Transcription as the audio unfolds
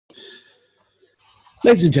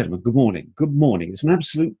Ladies and gentlemen, good morning. Good morning. It's an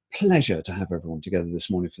absolute pleasure to have everyone together this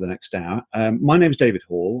morning for the next hour. My name is David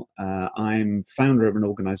Hall. I'm founder of an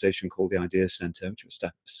organisation called the Ideas Centre, which was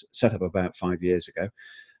set up about 5 years ago.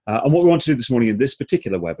 And what we want to do this morning in this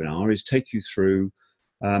particular webinar is take you through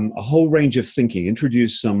a whole range of thinking,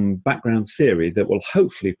 introduce some background theory that will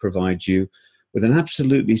hopefully provide you with an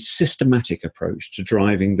absolutely systematic approach to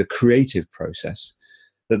driving the creative process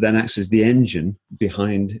that then acts as the engine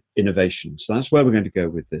behind innovation. So that's where we're going to go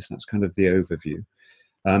with this. That's kind of the overview.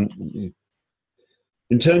 In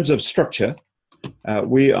terms of structure,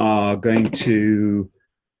 we are going to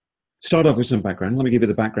start off with some background. Let me give you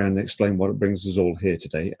the background and explain what brings us all here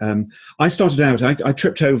today. I started out, I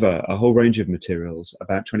tripped over a whole range of materials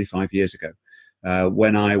about 25 years ago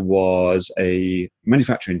when I was a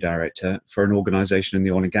manufacturing director for an organization in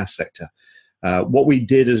the oil and gas sector. What we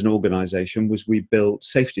did as an organization was we built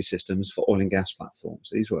safety systems for oil and gas platforms.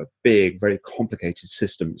 These were big, very complicated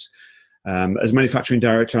systems. As manufacturing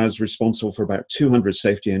director, I was responsible for about 200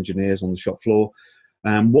 safety engineers on the shop floor.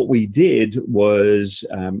 What we did was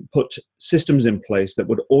put systems in place that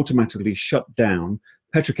would automatically shut down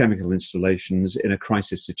petrochemical installations in a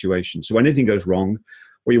crisis situation. So when anything goes wrong,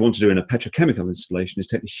 what you want to do in a petrochemical installation is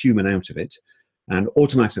take the human out of it and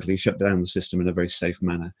automatically shut down the system in a very safe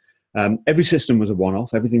manner. Every system was a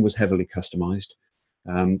one-off. Everything was heavily customized.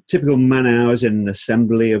 Typical man hours in an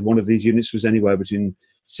assembly of one of these units was anywhere between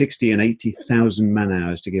 60 and 80,000 man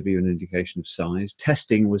hours, to give you an indication of size.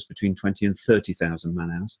 Testing was between 20 and 30,000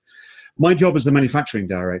 man hours. My job as the manufacturing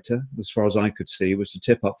director, as far as I could see, was to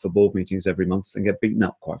tip up for board meetings every month and get beaten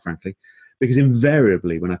up, quite frankly, because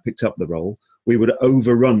invariably when I picked up the role, we would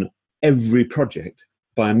overrun every project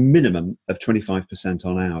by a minimum of 25%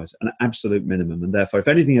 on hours, an absolute minimum. And therefore, if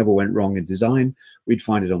anything ever went wrong in design, we'd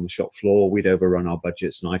find it on the shop floor, we'd overrun our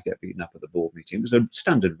budgets, and I'd get beaten up at the board meeting. It was a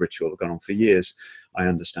standard ritual that gone on for years, I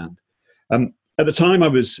understand. At the time, I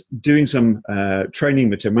was doing some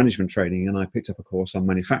management training, and I picked up a course on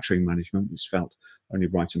manufacturing management, which felt only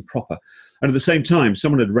right and proper. And at the same time,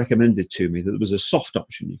 someone had recommended to me that there was a soft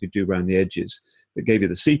option you could do around the edges that gave you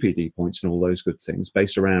the CPD points and all those good things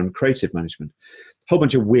based around creative management. A whole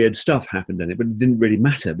bunch of weird stuff happened in it, but it didn't really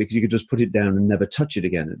matter because you could just put it down and never touch it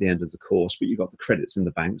again at the end of the course, but you got the credits in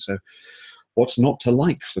the bank. So what's not to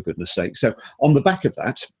like, for goodness sake? So on the back of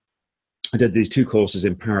that, I did these two courses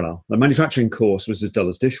in parallel. The manufacturing course was as dull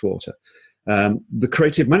as dishwater. The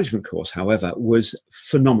creative management course, however, was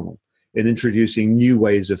phenomenal in introducing new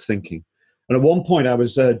ways of thinking. And at one point, I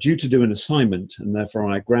was due to do an assignment, and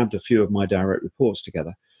therefore I grabbed a few of my direct reports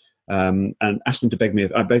together and asked them to beg me.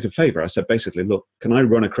 I begged a favor. I said, basically, look, can I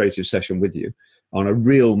run a creative session with you on a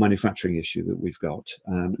real manufacturing issue that we've got?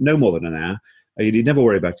 No more than an hour. You never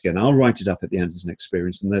worry about it again. I'll write it up at the end as an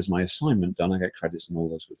experience, and there's my assignment done. I get credits and all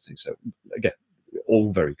those good things. So again,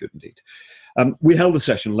 all very good indeed. We held the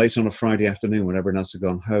session late on a Friday afternoon when everyone else had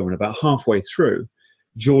gone home, and about halfway through,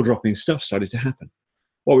 jaw-dropping stuff started to happen.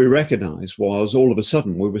 What we recognized was all of a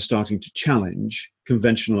sudden we were starting to challenge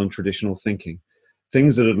conventional and traditional thinking.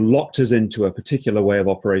 Things that had locked us into a particular way of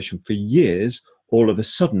operation for years, all of a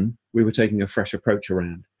sudden we were taking a fresh approach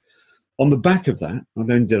around. On the back of that,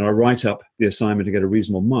 not only did I write up the assignment to get a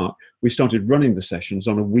reasonable mark, we started running the sessions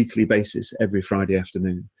on a weekly basis every Friday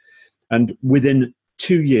afternoon. And within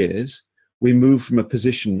 2 years, we moved from a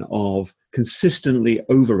position of consistently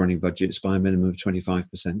overrunning budgets by a minimum of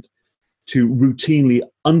 25% to routinely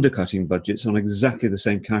undercutting budgets on exactly the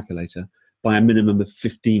same calculator by a minimum of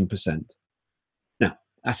 15%. Now,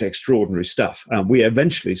 that's extraordinary stuff. We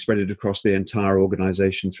eventually spread it across the entire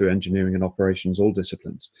organization through engineering and operations, all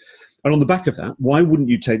disciplines. And on the back of that, why wouldn't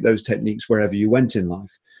you take those techniques wherever you went in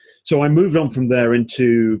life? So I moved on from there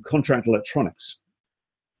into contract electronics.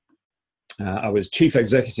 I was chief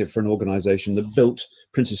executive for an organization that built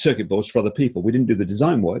printed circuit boards for other people. We didn't do the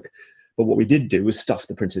design work, but what we did do was stuff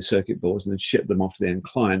the printed circuit boards and then ship them off to the end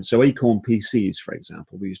client. So Acorn PCs, for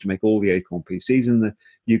example, we used to make all the Acorn PCs in the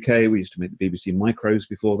UK. We used to make the BBC Micros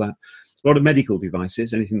before that. A lot of medical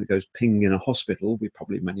devices, anything that goes ping in a hospital, we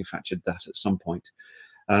probably manufactured that at some point.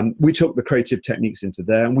 We took the creative techniques into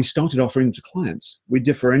there and we started offering them to clients. We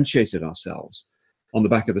differentiated ourselves on the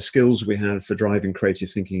back of the skills we had for driving creative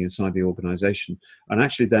thinking inside the organization, and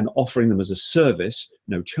actually then offering them as a service,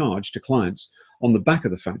 no charge, to clients on the back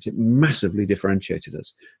of the fact it massively differentiated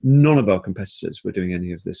us. None of our competitors were doing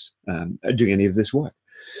any of this work.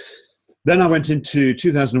 Then I went into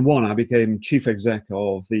 2001, I became chief exec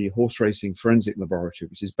of the Horse Racing Forensic Laboratory,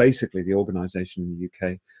 which is basically the organization in the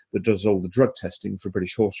UK that does all the drug testing for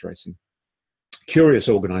British horse racing. Curious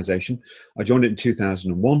organization. I joined it in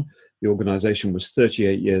 2001. The organization was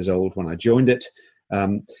 38 years old when I joined it.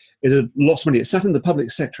 It had lost money. It sat in the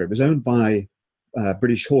public sector. It was owned by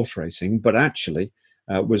British Horse Racing, but actually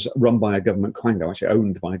was run by a government quango, actually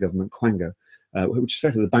owned by a government quango, which is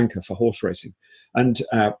effectively the banker for horse racing. And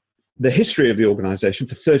the history of the organisation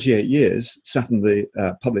for 38 years sat in the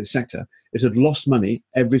public sector. It had lost money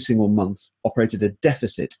every single month, operated a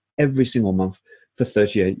deficit every single month for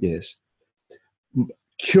 38 years.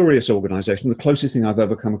 Curious organisation, the closest thing I've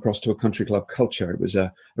ever come across to a country club culture. It was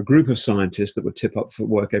a group of scientists that would tip up for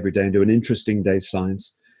work every day and do an interesting day's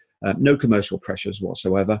science. No commercial pressures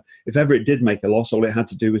whatsoever. If ever it did make a loss, all it had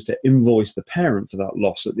to do was to invoice the parent for that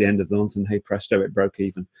loss at the end of the month, and hey presto, it broke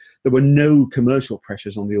even. There were no commercial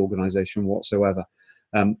pressures on the organisation whatsoever.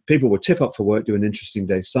 People would tip up for work, do an interesting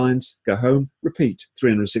day's science, go home, repeat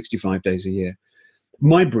 365 days a year.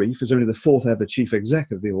 My brief, as only the 4th ever chief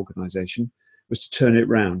exec of the organisation, was to turn it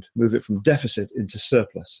round, move it from deficit into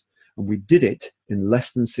surplus. And we did it in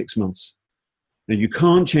less than 6 months. Now, you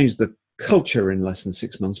can't change the culture in less than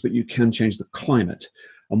 6 months, but you can change the climate.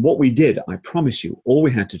 And what we did, I promise you, all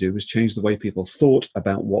we had to do was change the way people thought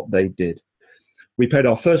about what they did. We paid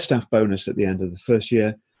our first staff bonus at the end of the first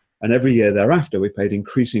year, and every year thereafter, we paid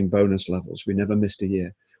increasing bonus levels. We never missed a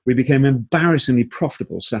year. We became embarrassingly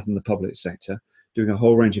profitable, sat in the public sector, doing a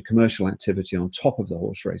whole range of commercial activity on top of the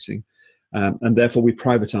horse racing. And therefore, we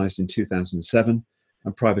privatized in 2007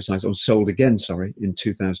 and privatized, or sold again, sorry, in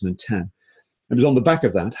 2010. It was on the back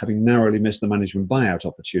of that, having narrowly missed the management buyout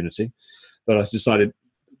opportunity, that I decided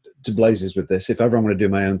to blazes with this. If ever I'm going to do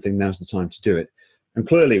my own thing, now's the time to do it. And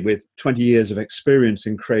clearly, with 20 years of experience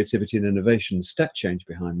in creativity and innovation, step change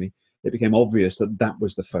behind me, it became obvious that that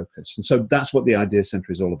was the focus. And so that's what the Idea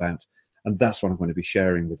Centre is all about. And that's what I'm going to be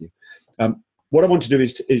sharing with you. What I want to do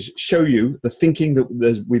is show you the thinking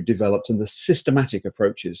that we've developed and the systematic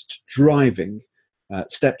approaches to driving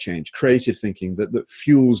step change, creative thinking that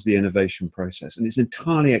fuels the innovation process. And it's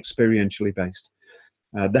entirely experientially based.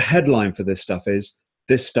 The headline for this stuff is,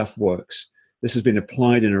 this stuff works. This has been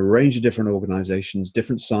applied in a range of different organizations,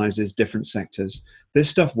 different sizes, different sectors. This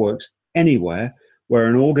stuff works anywhere where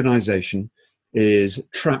an organization is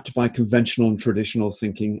trapped by conventional and traditional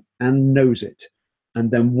thinking and knows it, and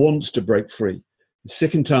then wants to break free. I'm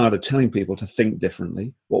sick and tired of telling people to think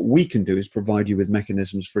differently. What we can do is provide you with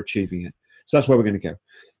mechanisms for achieving it. So that's where we're going to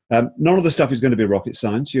go. None of the stuff is going to be rocket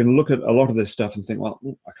science. You're going to look at a lot of this stuff and think, well,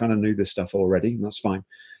 I kind of knew this stuff already, and that's fine.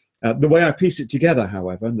 The way I piece it together,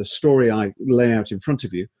 however, and the story I lay out in front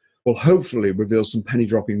of you, will hopefully reveal some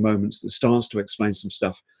penny-dropping moments that starts to explain some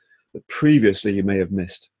stuff that previously you may have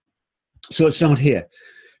missed. So let's start here.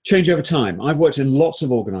 Change over time. I've worked in lots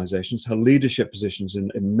of organizations, held leadership positions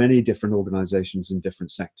in many different organizations in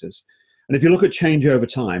different sectors. And if you look at change over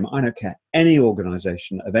time, I don't care, any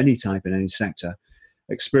organization of any type in any sector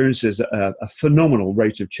experiences a phenomenal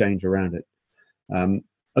rate of change around it.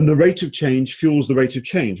 And the rate of change fuels the rate of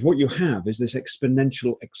change. What you have is this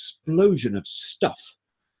exponential explosion of stuff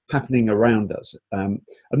happening around us. And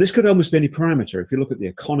this could almost be any parameter. If you look at the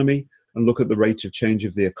economy and look at the rate of change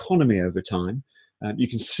of the economy over time, you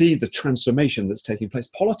can see the transformation that's taking place.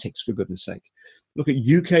 Politics, for goodness sake. Look at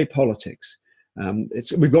UK politics.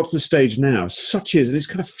 We've got to the stage now, and it's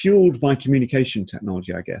kind of fueled by communication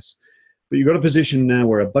technology, I guess. But you've got a position now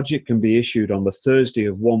where a budget can be issued on the Thursday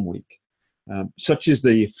of one week. Such is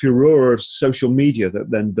the furor of social media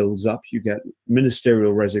that then builds up. You get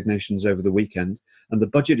ministerial resignations over the weekend, and the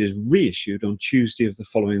budget is reissued on Tuesday of the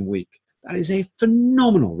following week. That is a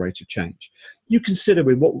phenomenal rate of change. You consider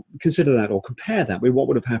that or compare that with what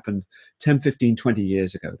would have happened 10, 15, 20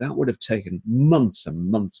 years ago. That would have taken months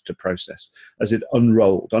and months to process as it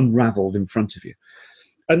unraveled in front of you.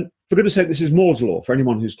 And for goodness sake, this is Moore's law for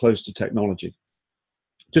anyone who's close to technology.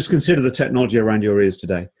 Just consider the technology around your ears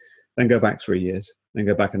today. Then go back 3 years, then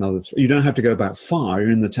go back another 3. You don't have to go back far.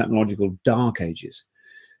 You're in the technological dark ages.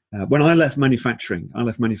 When I left manufacturing in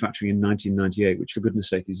 1998, which for goodness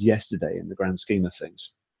sake is yesterday in the grand scheme of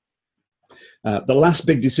things. The last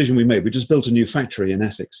big decision we made, we just built a new factory in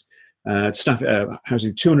Essex,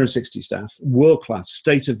 housing 260 staff, world-class,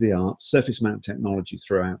 state-of-the-art, surface mount technology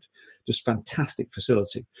throughout, just fantastic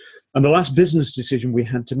facility. And the last business decision we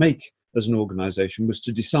had to make as an organization was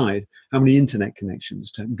to decide how many internet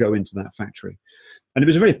connections to go into that factory. And it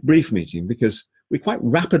was a very brief meeting because we quite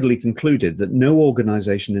rapidly concluded that no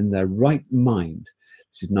organization in their right mind,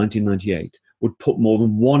 this is 1998, would put more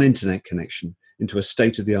than one internet connection into a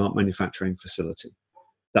state-of-the-art manufacturing facility.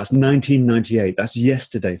 That's 1998. That's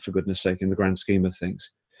yesterday, for goodness sake, in the grand scheme of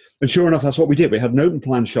things. And sure enough, that's what we did. We had an open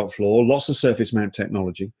plan shop floor, lots of surface mount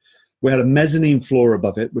technology. We had a mezzanine floor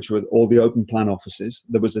above it, which were all the open plan offices.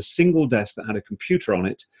 There was a single desk that had a computer on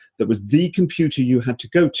it that was the computer you had to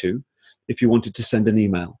go to if you wanted to send an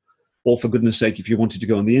email. or for goodness sake, if you wanted to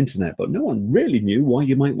go on the internet, but no one really knew why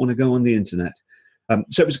you might want to go on the internet.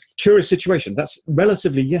 So it was a curious situation. That's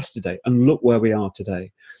relatively yesterday, and look where we are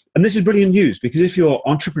today. And this is brilliant news, because if you're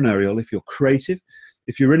entrepreneurial, if you're creative,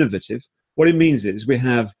 if you're innovative, what it means is we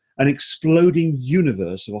have an exploding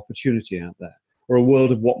universe of opportunity out there, or a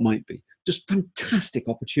world of what might be. Just fantastic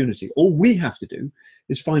opportunity. All we have to do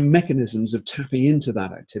is find mechanisms of tapping into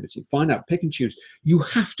that activity, find out, pick and choose. You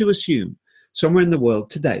have to assume somewhere in the world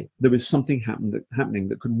today there is something happening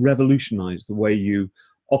that could revolutionize the way you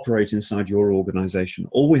operate inside your organization.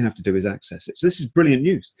 All we have to do is access it. So this is brilliant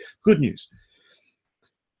news, good news.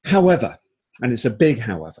 However, and it's a big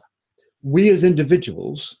however, we as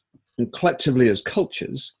individuals and collectively as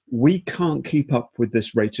cultures, we can't keep up with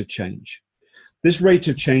this rate of change. This rate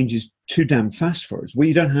of change is too damn fast for us.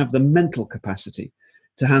 We don't have the mental capacity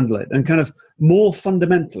to handle it. And kind of more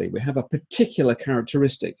fundamentally, we have a particular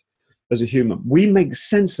characteristic as a human. We make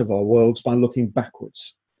sense of our worlds by looking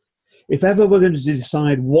backwards. If ever we're going to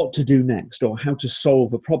decide what to do next or how to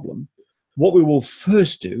solve a problem, what we will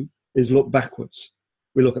first do is look backwards.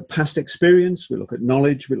 We look at past experience, we look at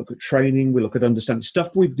knowledge, we look at training, we look at understanding,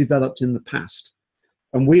 stuff we've developed in the past.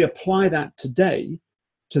 And we apply that today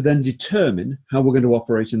to then determine how we're going to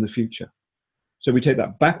operate in the future. So we take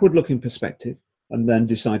that backward-looking perspective and then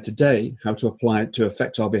decide today how to apply it to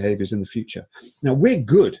affect our behaviors in the future. Now, we're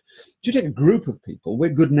good. If you take a group of people, we're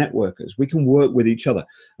good networkers. We can work with each other.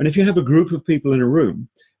 And if you have a group of people in a room,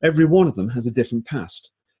 every one of them has a different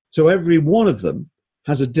past. So every one of them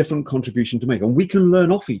has a different contribution to make. And we can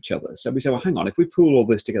learn off each other. So we say, well, hang on, if we pool all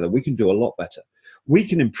this together, we can do a lot better. We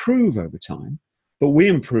can improve over time, but we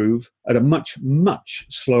improve at a much, much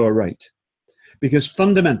slower rate. Because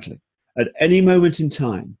fundamentally, at any moment in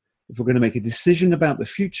time, if we're going to make a decision about the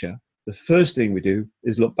future, the first thing we do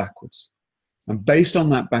is look backwards. And based on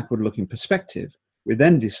that backward-looking perspective, we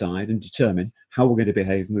then decide and determine how we're going to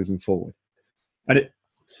behave moving forward. And it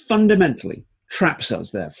fundamentally traps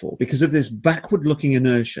us, therefore, because of this backward-looking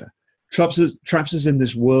inertia, traps us in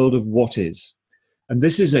this world of what is. And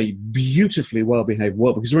this is a beautifully well-behaved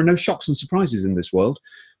world, because there are no shocks and surprises in this world,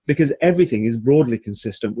 because everything is broadly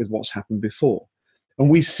consistent with what's happened before. And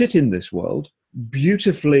we sit in this world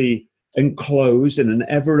beautifully enclosed in an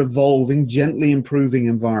ever-evolving, gently improving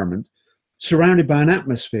environment, surrounded by an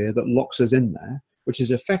atmosphere that locks us in there, which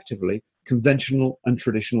is effectively conventional and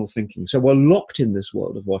traditional thinking. So we're locked in this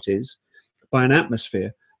world of what is by an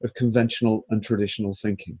atmosphere of conventional and traditional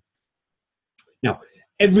thinking. Now,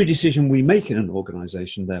 every decision we make in an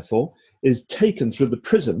organization, therefore, is taken through the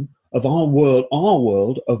prism of our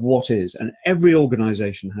world of what is. And every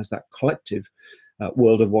organization has that collective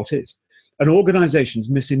world of what is. And organizations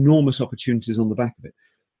miss enormous opportunities on the back of it.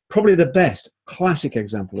 Probably the best classic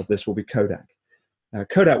example of this will be Kodak.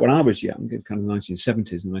 Kodak, when I was young, in kind of the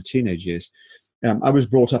 1970s, in my teenage years, I was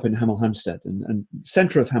brought up in Hemel Hempstead, and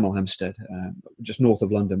centre of Hemel Hempstead, just north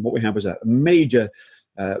of London. What we had was a major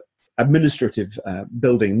administrative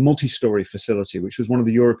building, multi-story facility, which was one of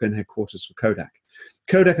the European headquarters for Kodak.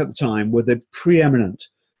 Kodak at the time were the preeminent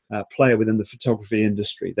player within the photography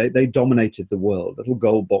industry. They dominated the world. A little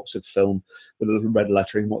gold box of film with a little red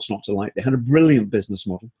lettering, what's not to like. They had a brilliant business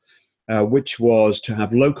model, which was to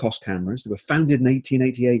have low-cost cameras. They were founded in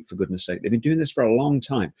 1888, for goodness sake. They've been doing this for a long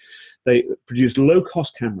time. They produced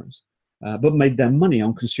low-cost cameras, but made their money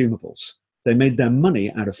on consumables. They made their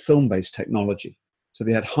money out of film-based technology. So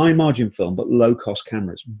they had high-margin film, but low-cost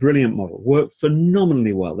cameras. Brilliant model. Worked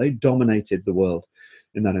phenomenally well. They dominated the world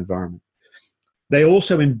in that environment. They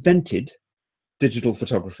also invented digital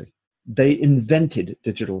photography. They invented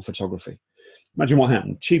digital photography. Imagine what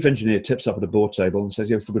happened. Chief engineer tips up at a board table and says,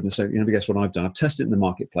 for goodness sake, you never guess what I've done. I've tested it in the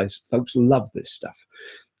marketplace. Folks love this stuff.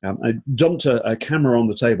 I dumped a camera on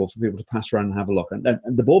the table for people to pass around and have a look. And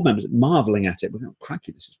the board members marveling at it. We're going,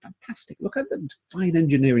 cracky, this is fantastic. Look at the fine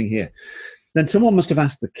engineering here. Then someone must have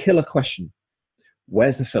asked the killer question,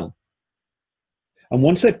 where's the film? And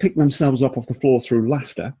once they picked themselves up off the floor through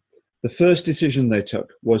laughter, the first decision they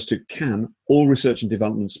took was to can all research and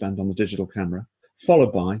development spend on the digital camera,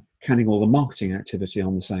 followed by canning all the marketing activity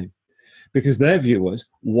on the same. Because their view was,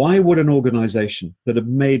 why would an organization that had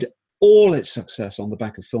made all its success on the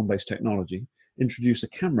back of film-based technology introduce a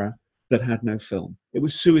camera that had no film? It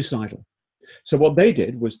was suicidal. So what they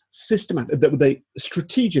did was they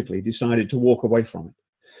strategically decided to walk away from it.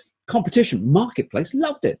 Competition, marketplace,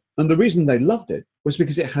 loved it. And the reason they loved it was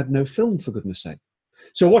because it had no film, for goodness sake.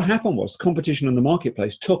 So what happened was competition in the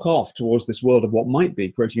marketplace took off towards this world of what might be,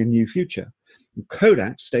 creating a new future. And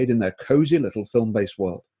Kodak stayed in their cozy little film-based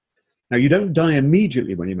world. Now, you don't die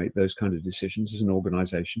immediately when you make those kind of decisions as an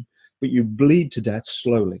organization, but you bleed to death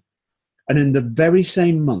slowly. And in the very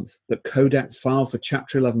same month that Kodak filed for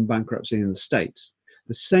Chapter 11 bankruptcy in the States,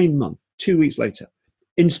 the same month, 2 weeks later,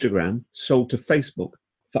 Instagram sold to Facebook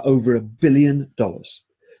for over $1 billion.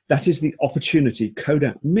 That is the opportunity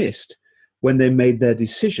Kodak missed when they made their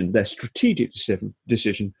decision, their strategic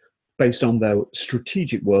decision based on their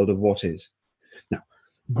strategic world of what is. Now,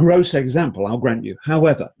 gross example, I'll grant you.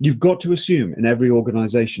 However, you've got to assume in every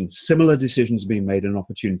organization, similar decisions being made and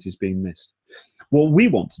opportunities being missed. What we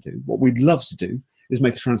want to do, what we'd love to do, is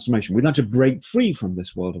make a transformation. We'd like to break free from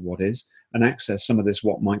this world of what is and access some of this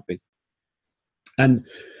what might be. And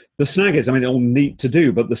the snag is, I mean, all neat to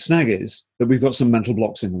do, but the snag is that we've got some mental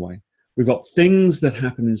blocks in the way. We've got things that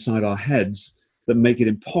happen inside our heads that make it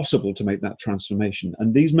impossible to make that transformation.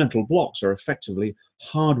 And these mental blocks are effectively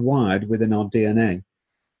hardwired within our DNA.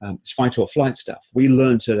 It's fight or flight stuff. We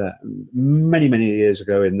learned many, many years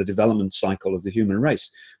ago in the development cycle of the human race,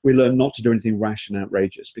 we learned not to do anything rash and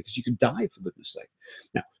outrageous because you could die, for goodness sake.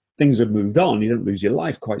 Now, things have moved on. You don't lose your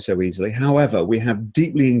life quite so easily. However, we have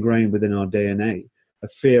deeply ingrained within our DNA a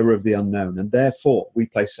fear of the unknown, and therefore we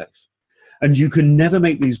play safe. And you can never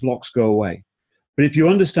make these blocks go away. But if you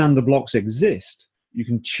understand the blocks exist, you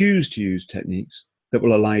can choose to use techniques that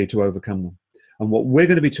will allow you to overcome them. And what we're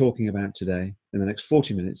going to be talking about today in the next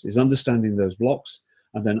 40 minutes is understanding those blocks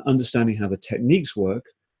and then understanding how the techniques work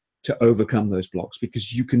to overcome those blocks,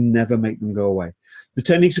 because you can never make them go away. The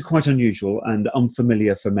techniques are quite unusual and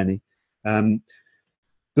unfamiliar for many.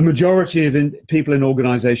 The majority of people in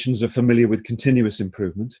organizations are familiar with continuous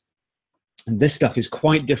improvement. And this stuff is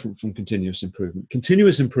quite different from continuous improvement.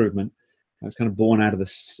 Continuous improvement, it's kind of born out of the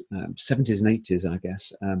 70s and 80s, I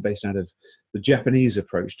guess, based out of the Japanese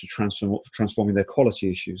approach to transforming their quality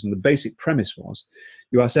issues. And the basic premise was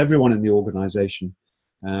you ask everyone in the organization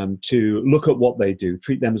to look at what they do,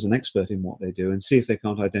 treat them as an expert in what they do, and see if they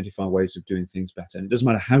can't identify ways of doing things better. And it doesn't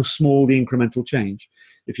matter how small the incremental change.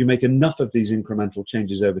 If you make enough of these incremental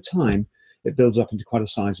changes over time, it builds up into quite a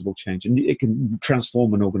sizable change, and it can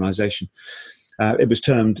transform an organization. It was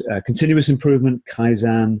termed continuous improvement,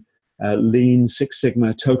 Kaizen, Lean, Six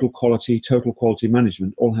Sigma, total quality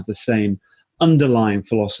management, all have the same underlying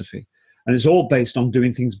philosophy. And it's all based on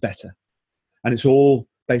doing things better. And it's all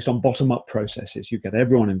based on bottom-up processes. You get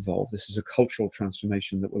everyone involved. This is a cultural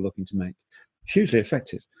transformation that we're looking to make. Hugely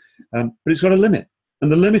effective. But it's got a limit.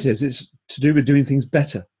 And the limit is it's to do with doing things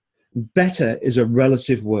better. Better is a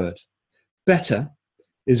relative word. Better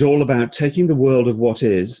is all about taking the world of what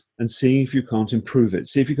is and seeing if you can't improve it.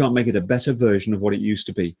 See if you can't make it a better version of what it used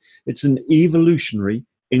to be. It's an evolutionary,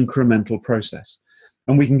 incremental process.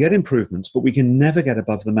 And we can get improvements, but we can never get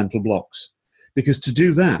above the mental blocks. Because to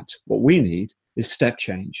do that, what we need is step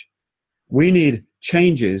change. We need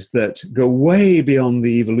changes that go way beyond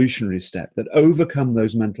the evolutionary step, that overcome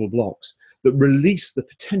those mental blocks, that release the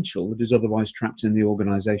potential that is otherwise trapped in the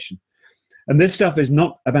organization. And this stuff is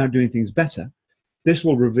not about doing things better. This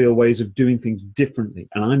will reveal ways of doing things differently.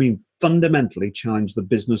 And I mean fundamentally challenge the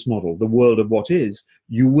business model, the world of what is.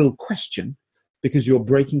 You will question because you're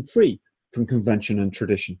breaking free from convention and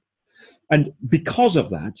tradition. And because of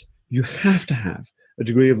that, you have to have a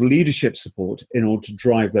degree of leadership support in order to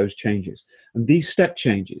drive those changes. And these step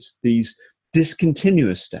changes, these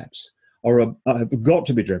discontinuous steps, have got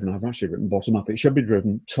to be driven. I've actually written bottom up. It should be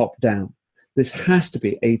driven top down. This has to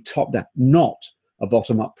be a top-down, not a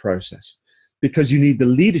bottom-up process, because you need the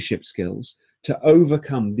leadership skills to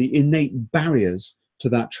overcome the innate barriers to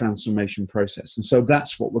that transformation process. And so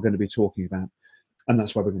that's what we're going to be talking about, and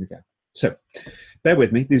that's where we're going to go. So bear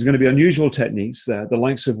with me. These are going to be unusual techniques, the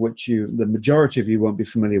likes of which the majority of you won't be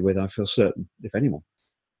familiar with, I feel certain, if anyone.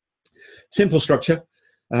 Simple structure.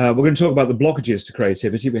 We're going to talk about the blockages to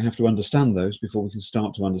creativity. We have to understand those before we can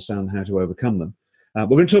start to understand how to overcome them. We're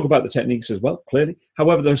going to talk about the techniques as well, clearly.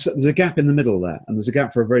 However, there's a gap in the middle there, and there's a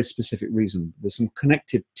gap for a very specific reason. There's some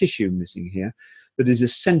connective tissue missing here that is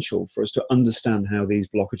essential for us to understand how these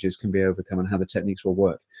blockages can be overcome and how the techniques will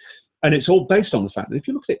work. And it's all based on the fact that if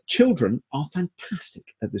you look at it, children are fantastic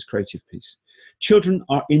at this creative piece. Children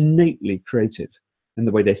are innately creative in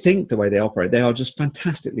the way they think, the way they operate. They are just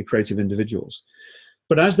fantastically creative individuals.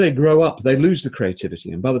 But as they grow up, they lose the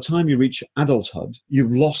creativity. And by the time you reach adulthood,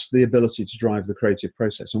 you've lost the ability to drive the creative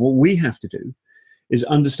process. And what we have to do is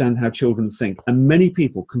understand how children think. And many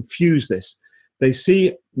people confuse this. They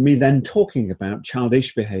see me then talking about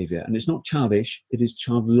childish behavior. And it's not childish, it is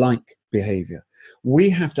childlike behavior. We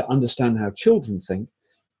have to understand how children think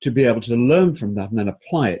to be able to learn from that and then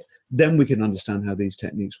apply it. Then we can understand how these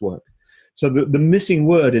techniques work. So the missing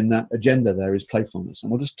word in that agenda there is playfulness.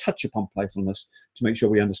 And we'll just touch upon playfulness to make sure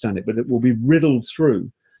we understand it. But it will be riddled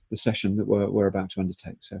through the session that we're about to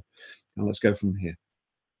undertake. So now let's go from here.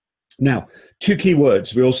 Now, two key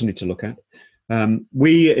words we also need to look at.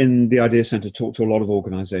 We in the Idea Center talk to a lot of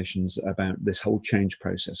organizations about this whole change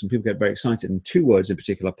process, and people get very excited, and two words in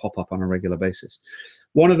particular pop up on a regular basis.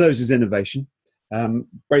 One of those is innovation.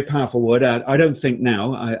 Very powerful word. I don't think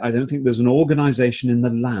there's an organization in the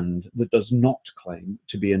land that does not claim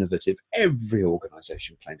to be innovative. Every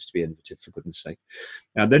organization claims to be innovative, for goodness sake.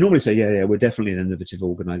 They normally say, yeah, we're definitely an innovative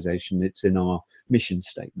organization. It's in our mission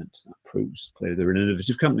statement. That proves clearly they're an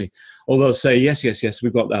innovative company. Or they'll say, yes,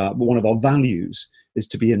 we've got one of our values is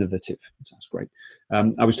to be innovative. That's great.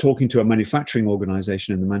 I was talking to a manufacturing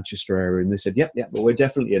organization in the Manchester area, and they said, yeah, but we're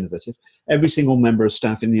definitely innovative. Every single member of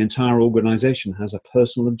staff in the entire organization has a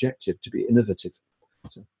personal objective to be innovative.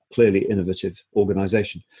 So clearly innovative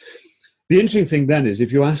organization. The interesting thing then is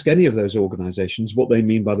if you ask any of those organizations what they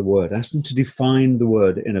mean by the word, ask them to define the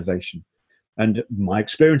word innovation. And my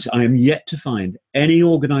experience, I am yet to find any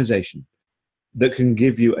organization that can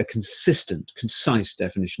give you a consistent, concise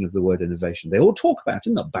definition of the word innovation. They all talk about it,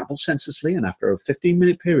 and they'll babble senselessly, and after a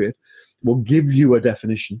 15-minute period, will give you a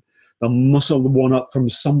definition. They'll muscle the one up from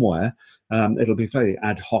somewhere. It'll be very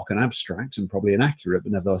ad hoc and abstract and probably inaccurate,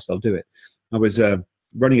 but nevertheless, they'll do it. I was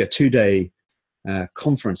running a 2-day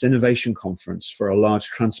conference, innovation conference for a large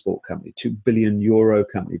transport company, €2 billion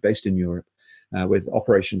company based in Europe. With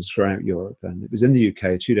operations throughout Europe, and it was in the UK,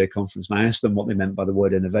 a 2-day conference, and I asked them what they meant by the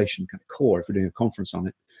word innovation, kind of core, if we're doing a conference on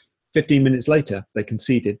it. 15 minutes later, they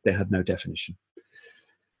conceded they had no definition.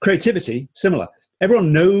 Creativity, similar.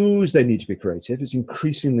 Everyone knows they need to be creative. It's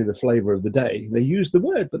increasingly the flavor of the day. They use the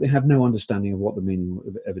word, but they have no understanding of what the meaning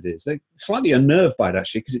of it is. They're slightly unnerved by it,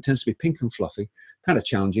 actually, because it tends to be pink and fluffy, kind of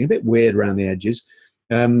challenging, a bit weird around the edges.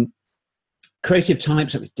 Creative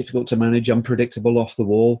types are difficult to manage, unpredictable, off the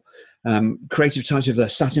wall. Creative types, if they're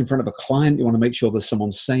sat in front of a client, you want to make sure there's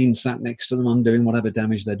someone sane sat next to them, undoing whatever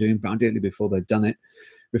damage they're doing, but ideally before they've done it,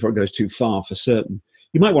 before it goes too far for certain.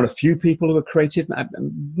 You might want a few people who are creative.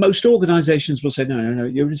 Most organizations will say, no,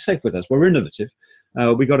 you're safe with us. We're innovative.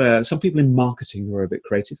 We got some people in marketing who are a bit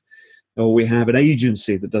creative, or we have an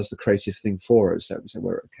agency that does the creative thing for us. So we say,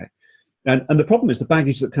 we're okay. And the problem is the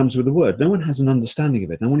baggage that comes with the word. No one has an understanding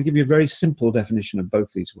of it. And I want to give you a very simple definition of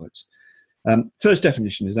both these words. First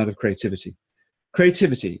definition is that of creativity.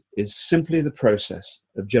 Creativity is simply the process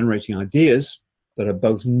of generating ideas that are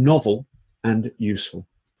both novel and useful.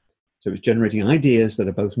 So it's generating ideas that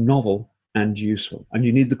are both novel and useful. And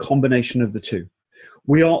you need the combination of the two.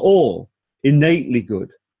 We are all innately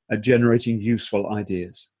good at generating useful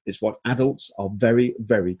ideas. It's what adults are very,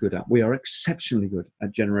 very good at. We are exceptionally good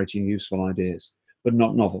at generating useful ideas, but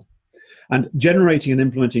not novel. And generating and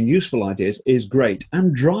implementing useful ideas is great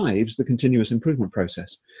and drives the continuous improvement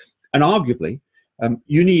process. And arguably,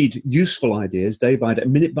 you need useful ideas day by day,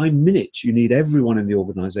 minute by minute. You need everyone in the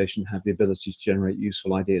organization to have the ability to generate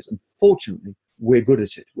useful ideas. And fortunately, we're good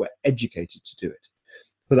at it. We're educated to do it.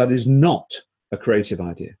 But that is not a creative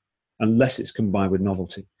idea unless it's combined with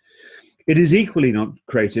novelty. It is equally not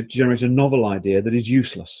creative to generate a novel idea that is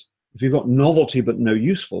useless. If you've got novelty but no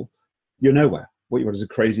useful, you're nowhere. What you want is a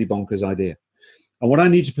crazy, bonkers idea. And what I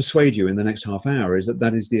need to persuade you in the next half hour is that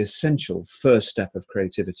that is the essential first step of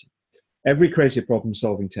creativity. Every creative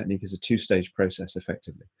problem-solving technique is a two-stage process,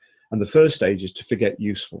 effectively. And the first stage is to forget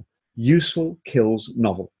useful. Useful kills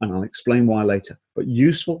novel, and I'll explain why later. But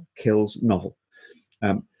useful kills novel.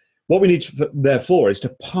 What we need, therefore, is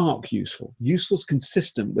to park useful. Useful is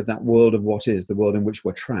consistent with that world of what is, the world in which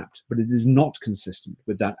we're trapped, but it is not consistent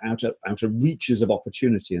with that outer reaches of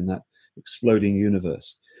opportunity in that exploding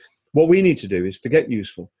universe. What we need to do is forget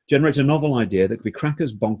useful, generate a novel idea that could be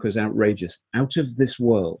crackers, bonkers, outrageous, out of this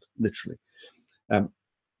world, literally, that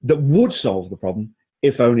would solve the problem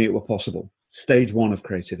if only it were possible. Stage one of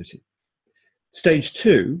creativity. Stage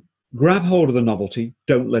two, grab hold of the novelty,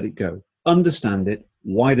 don't let it go. Understand it.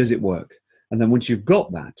 Why does it work? And then once you've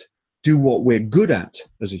got that, do what we're good at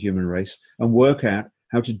as a human race and work out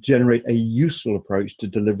how to generate a useful approach to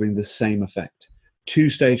delivering the same effect.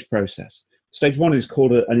 Two-stage process. Stage one is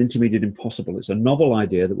called an intermediate impossible. It's a novel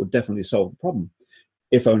idea that would definitely solve the problem,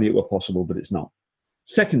 if only it were possible, but it's not.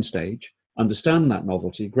 Second stage, understand that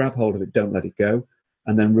novelty, grab hold of it, don't let it go,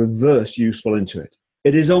 and then reverse useful into it.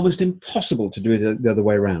 It is almost impossible to do it the other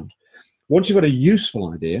way around. Once you've got a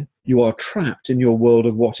useful idea, you are trapped in your world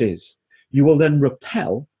of what is. You will then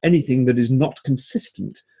repel anything that is not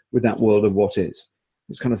consistent with that world of what is.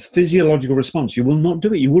 It's kind of physiological response. You will not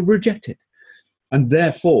do it. You will reject it. And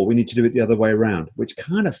therefore, we need to do it the other way around, which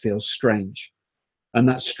kind of feels strange. And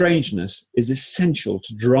that strangeness is essential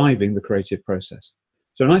to driving the creative process.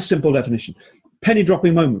 So a nice simple definition. Penny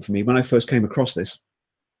dropping moment for me when I first came across this.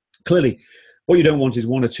 Clearly, what you don't want is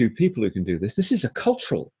one or two people who can do this. This is a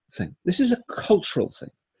cultural thing. This is a cultural thing.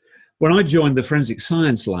 When I joined the forensic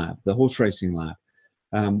science lab, the horse racing lab,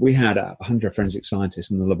 we had 100 forensic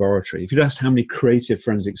scientists in the laboratory. If you'd asked how many creative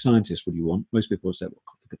forensic scientists would you want, most people would say, well,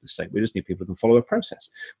 for goodness sake, we just need people who can follow a process.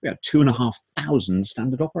 We had 2,500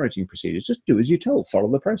 standard operating procedures. Just do as you're told,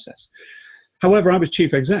 follow the process. However, I was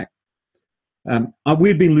chief exec.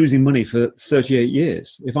 We'd been losing money for 38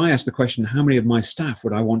 years. If I asked the question, how many of my staff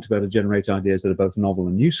would I want to be able to generate ideas that are both novel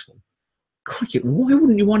and useful? Cricket, why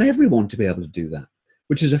wouldn't you want everyone to be able to do that?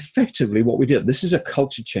 Which is effectively what we did. This is a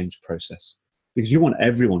culture change process, because you want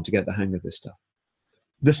everyone to get the hang of this stuff.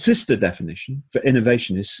 The sister definition for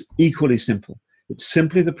innovation is equally simple. It's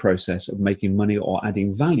simply the process of making money or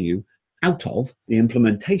adding value out of the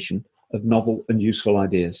implementation of novel and useful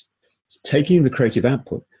ideas. It's taking the creative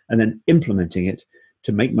output and then implementing it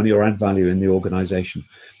to make money or add value in the organization.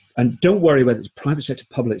 And don't worry whether it's private sector,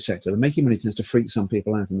 public sector. The making money tends to freak some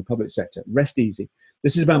people out in the public sector. Rest easy.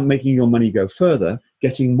 This is about making your money go further,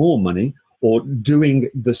 getting more money, or doing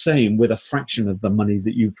the same with a fraction of the money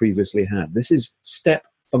that you previously had. This is step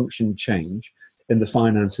function change in the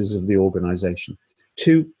finances of the organization.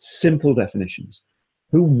 Two simple definitions.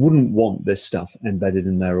 Who wouldn't want this stuff embedded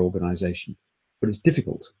in their organization? But it's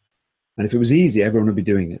difficult. And if it was easy, everyone would be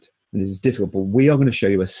doing it. And it is difficult, but we are going to show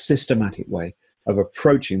you a systematic way of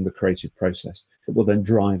approaching the creative process that will then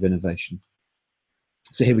drive innovation.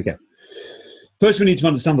 So here we go. First, we need to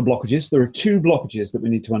understand the blockages. There are two blockages that we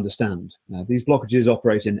need to understand. Now, these blockages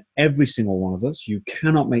operate in every single one of us. You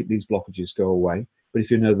cannot make these blockages go away, but if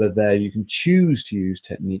you know they're there, you can choose to use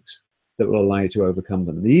techniques that will allow you to overcome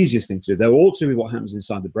them. And the easiest thing to do, they're all to do with what happens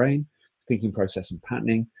inside the brain, thinking process and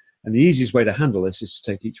patterning. And the easiest way to handle this is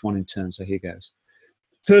to take each one in turn. So here goes.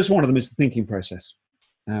 First one of them is the thinking process.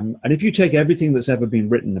 And if you take everything that's ever been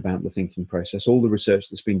written about the thinking process, all the research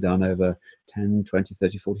that's been done over 10, 20,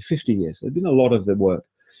 30, 40, 50 years, there's been a lot of the work.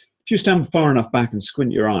 If you stand far enough back and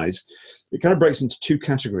squint your eyes, it kind of breaks into two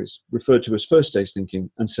categories, referred to as first stage thinking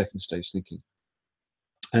and second stage thinking.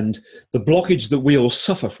 And the blockage that we all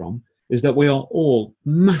suffer from is that we are all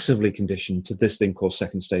massively conditioned to this thing called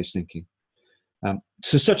second stage thinking.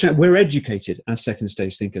 So we're educated as second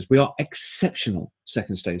stage thinkers. We are exceptional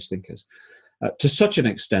second stage thinkers. To such an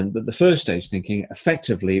extent that the first stage thinking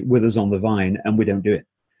effectively withers on the vine and we don't do it.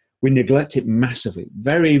 We neglect it massively.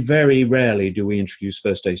 Very, very rarely do we introduce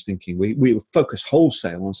first stage thinking. We focus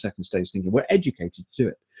wholesale on second stage thinking. We're educated to do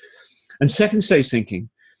it. And second stage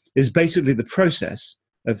thinking is basically the process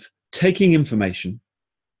of taking information,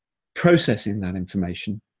 processing that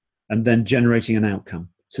information, and then generating an outcome.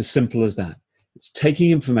 It's as simple as that. It's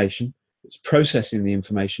taking information, it's processing the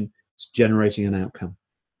information, it's generating an outcome.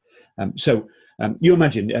 You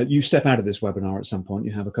imagine you step out of this webinar at some point,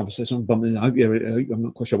 you have a conversation, I'm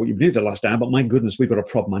not quite sure what you've been doing for the last hour, but my goodness, we've got a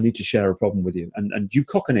problem. I need to share a problem with you. And you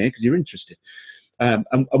cock an ear because you're interested. And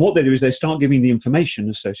what they do is they start giving the information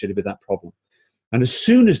associated with that problem. And as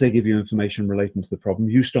soon as they give you information relating to the problem,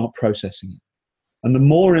 you start processing it. And the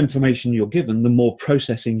more information you're given, the more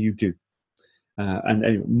processing you do.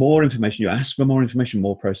 And more information, you ask for more information,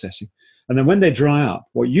 more processing. And then when they dry up,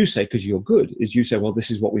 what you say, because you're good, is you say, well, this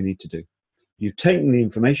is what we need to do. You've taken the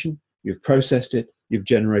information, you've processed it, you've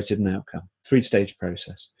generated an outcome. Three-stage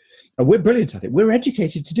process. And we're brilliant at it. We're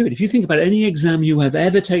educated to do it. If you think about any exam you have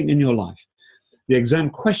ever taken in your life, the exam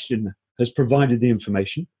question has provided the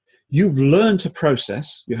information. You've learned to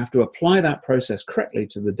process. You have to apply that process correctly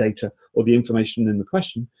to the data or the information in the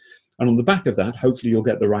question. And on the back of that, hopefully you'll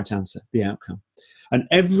get the right answer, the outcome. And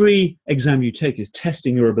every exam you take is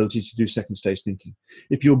testing your ability to do second stage thinking.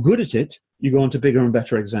 If you're good at it, you go on to bigger and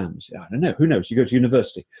better exams. I don't know, who knows? You go to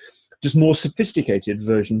university. Just more sophisticated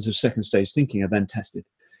versions of second stage thinking are then tested.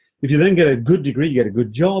 If you then get a good degree, you get a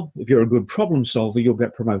good job. If you're a good problem solver, you'll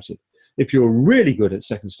get promoted. If you're really good at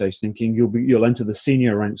second stage thinking, you'll enter the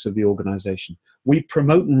senior ranks of the organization. We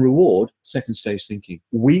promote and reward second stage thinking.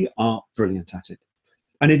 We are brilliant at it.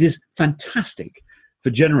 And it is fantastic for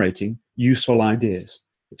generating useful ideas.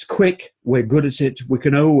 It's quick, we're good at it, we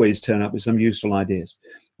can always turn up with some useful ideas.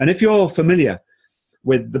 And if you're familiar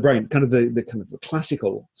with the brain, kind of the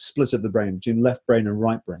classical split of the brain between left brain and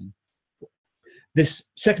right brain, this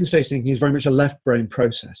second stage thinking is very much a left brain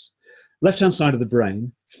process. Left-hand side of the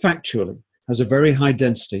brain, factually, has a very high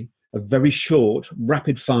density of very short,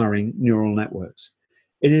 rapid-firing neural networks.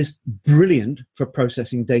 It is brilliant for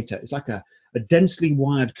processing data. It's like a densely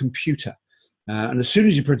wired computer. And as soon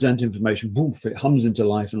as you present information, boom, it hums into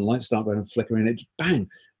life and lights start going and flickering. It's bang,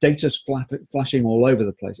 data's flashing all over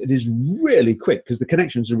the place. It is really quick because the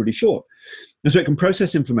connections are really short. And so it can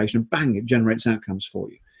process information and bang, it generates outcomes for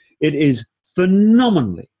you. It is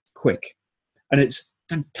phenomenally quick. And it's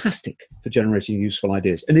fantastic for generating useful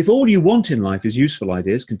ideas. And if all you want in life is useful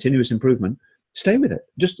ideas, continuous improvement, stay with it.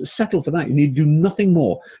 Just settle for that. You need to do nothing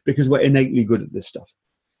more because we're innately good at this stuff.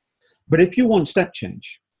 But if you want step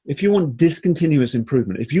change, if you want discontinuous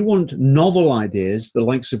improvement, if you want novel ideas, the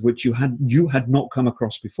likes of which you had not come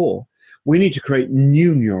across before, we need to create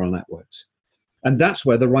new neural networks. And that's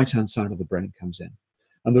where the right-hand side of the brain comes in.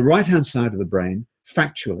 And the right-hand side of the brain,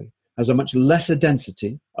 factually, has a much lesser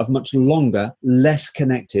density of much longer, less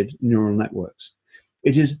connected neural networks.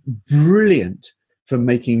 It is brilliant for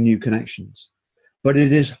making new connections, but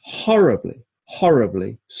it is horribly,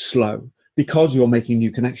 horribly slow because you're making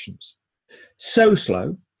new connections. So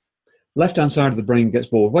slow, left-hand side of the brain gets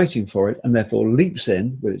bored waiting for it and therefore leaps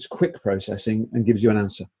in with its quick processing and gives you an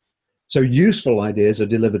answer. So useful ideas are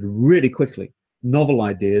delivered really quickly. Novel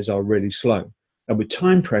ideas are really slow. And with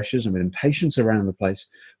time pressures and with impatience around the place,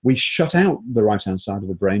 we shut out the right-hand side of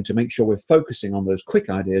the brain to make sure we're focusing on those quick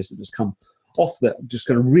ideas that just come off, just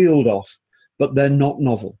kind of reeled off, but they're not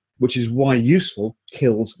novel, which is why useful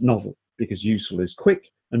kills novel, because useful is quick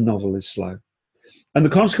and novel is slow. And the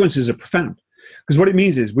consequences are profound, because what it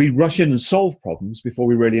means is we rush in and solve problems before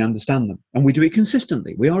we really understand them. And we do it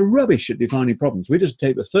consistently. We are rubbish at defining problems. We just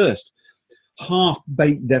take the first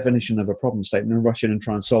half-baked definition of a problem statement and rush in and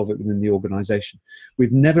try and solve it within the organization.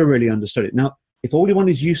 We've never really understood it. Now, if all you want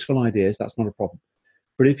is useful ideas, that's not a problem.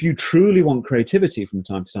 But if you truly want creativity from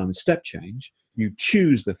time to time and step change, you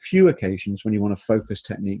choose the few occasions when you want to focus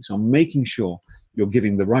techniques on making sure you're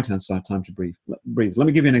giving the right-hand side time to breathe. Let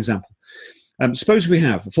me give you an example. Suppose we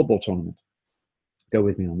have a football tournament. Go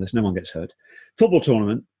with me on this, no one gets hurt. Football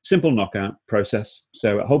tournament, simple knockout process.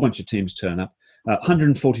 So a whole bunch of teams turn up.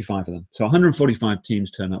 145 of them. So 145 teams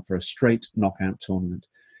turn up for a straight knockout tournament.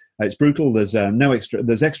 It's brutal. There's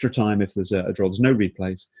there's extra time if there's a draw. There's no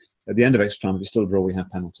replays. At the end of extra time, if it's still a draw, we have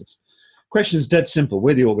penalties. Question is dead simple.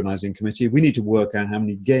 We're the organising committee. We need to work out how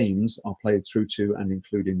many games are played through to and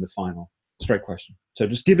including the final. Straight question. So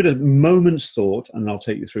just give it a moment's thought and I'll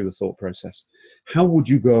take you through the thought process. How would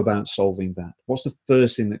you go about solving that? What's the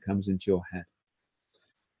first thing that comes into your head?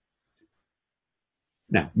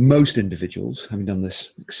 Now, most individuals, having done this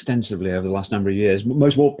extensively over the last number of years,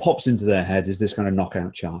 what pops into their head is this kind of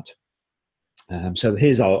knockout chart. So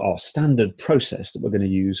here's our standard process that we're going to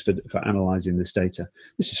use for analysing this data.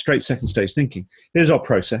 This is straight second stage thinking. Here's our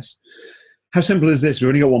process. How simple is this? We've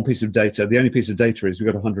only got one piece of data. The only piece of data is we've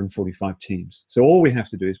got 145 teams. So all we have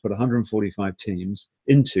to do is put 145 teams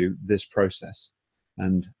into this process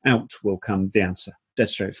and out will come the answer, dead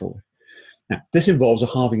straightforward. Now, this involves a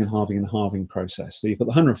halving and halving and halving process. So you put the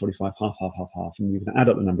 145, half, half, half, half, and you can add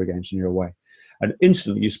up the number of games and you're away. And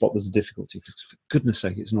instantly you spot there's a difficulty. For goodness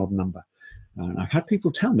sake, it's an odd number. And I've had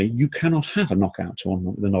people tell me you cannot have a knockout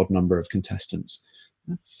tournament with an odd number of contestants.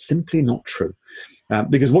 That's simply not true.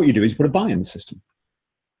 Because what you do is you put a buy in the system.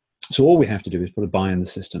 So all we have to do is put a buy in the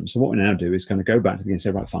system. So what we now do is kind of go back to the beginning and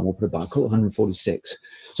say, right, fine, we'll put a buy. Call it 146.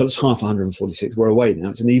 So that's half 146. We're away now.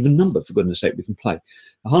 It's an even number, for goodness sake, we can play.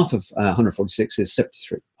 Half of 146 is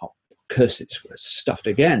 73. Oh, curse it, we're stuffed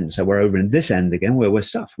again. So we're over in this end again where we're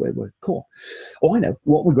stuffed, where we're caught. Oh, I know.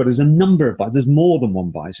 What we've got is a number of buys. There's more than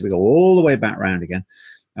one buy. So we go all the way back round again.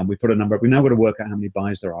 And we put a number. We've now got to work out how many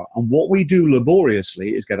buys there are. And what we do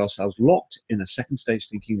laboriously is get ourselves locked in a second stage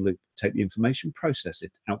thinking loop. Take the information, process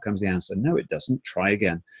it. Out comes the answer. No, it doesn't. Try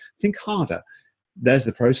again. Think harder. There's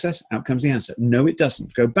the process. Out comes the answer. No, it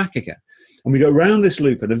doesn't. Go back again. And we go round this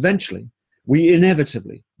loop and eventually we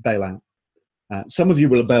inevitably bail out. Some of you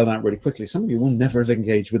will have bailed out really quickly. Some of you will never have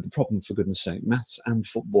engaged with the problem, for goodness sake. Maths and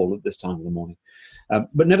football at this time of the morning.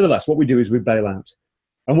 But nevertheless, what we do is we bail out.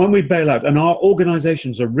 And when we bail out, and our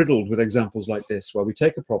organizations are riddled with examples like this, where we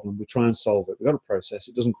take a problem, we try and solve it, we've got a process,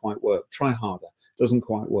 it doesn't quite work, try harder, doesn't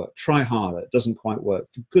quite work, try harder, it doesn't quite work.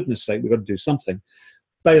 For goodness sake, we've got to do something.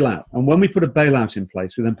 Bail out. And when we put a bailout in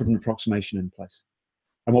place, we then put an approximation in place.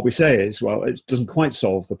 And what we say is, well, it doesn't quite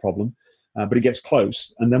solve the problem, but it gets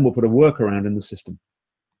close, and then we'll put a workaround in the system.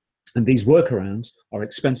 And these workarounds are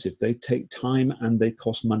expensive. They take time and they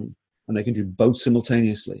cost money. And they can do both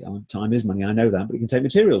simultaneously. Time is money, I know that, but it can take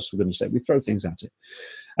materials, for goodness sake. We throw things at it.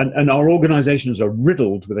 And our organizations are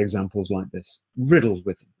riddled with examples like this, riddled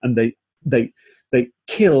with them. And they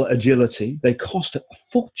kill agility. They cost a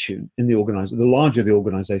fortune in the organization. The larger the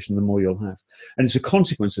organization, the more you'll have. And it's a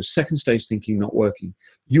consequence of second stage thinking not working.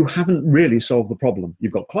 You haven't really solved the problem.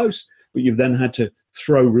 You've got close, but you've then had to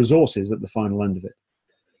throw resources at the final end of it.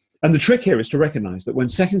 And the trick here is to recognize that when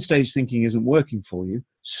second stage thinking isn't working for you,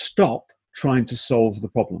 stop trying to solve the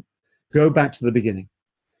problem. Go back to the beginning.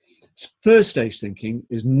 First stage thinking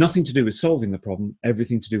is nothing to do with solving the problem,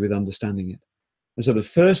 everything to do with understanding it. And so the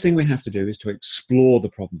first thing we have to do is to explore the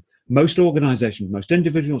problem. Most organizations, most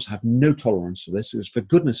individuals have no tolerance for this. Because for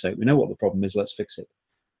goodness sake, we know what the problem is, let's fix it.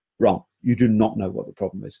 Wrong. You do not know what the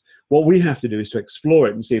problem is. What we have to do is to explore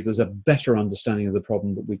it and see if there's a better understanding of the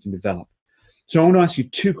problem that we can develop. So I want to ask you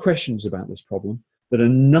 2 questions about this problem that are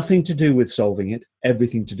nothing to do with solving it,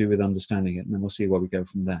 everything to do with understanding it, and then we'll see where we go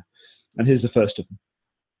from there. And here's the first of them.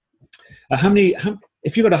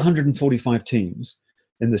 If you've got 145 teams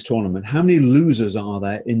in this tournament, how many losers are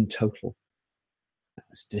there in total?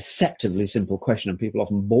 It's a deceptively simple question, and people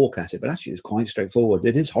often balk at it, but actually it's quite straightforward.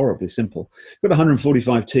 It is horribly simple. You've got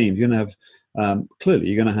 145 teams. You're going to have, clearly,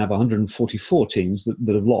 you're going to have 144 teams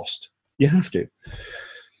that have lost. You have to.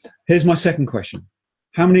 Here's my second question.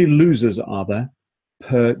 How many losers are there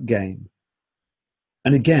per game?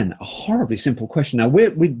 And again, a horribly simple question. Now,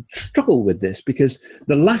 we struggle with this because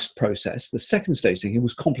the last process, the second stage thinking,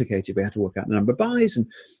 was complicated. We had to work out the number of buys, and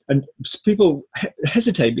people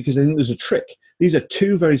hesitate because they think there's a trick. These are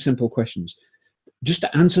 2 very simple questions. Just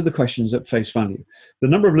to answer the questions at face value. The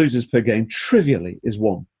number of losers per game, trivially, is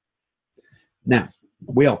 1. Now,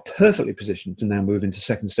 we are perfectly positioned to now move into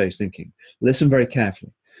second stage thinking. Listen very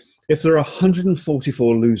carefully. If there are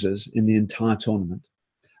 144 losers in the entire tournament,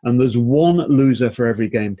 and there's 1 loser for every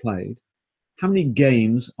game played, how many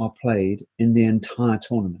games are played in the entire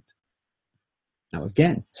tournament? Now,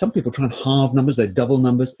 again, some people try and halve numbers, they double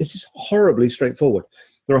numbers. This is horribly straightforward.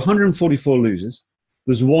 There are 144 losers.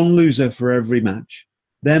 There's 1 loser for every match.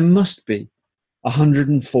 There must be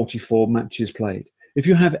 144 matches played. If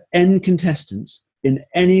you have n contestants in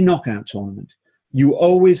any knockout tournament, you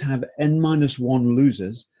always have n-1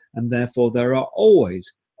 losers, and therefore there are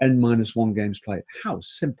always n-1 games played. How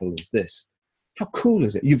simple is this? How cool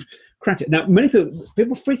is it? You've cracked it. Now, many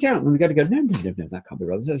people freak out and they go, no, that can't be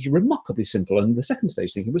right. It's actually remarkably simple. And the second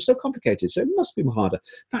stage thinking was so complicated, so it must be harder.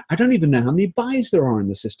 In fact, I don't even know how many buys there are in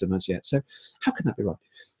the system as yet. So how can that be right?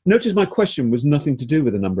 Notice my question was nothing to do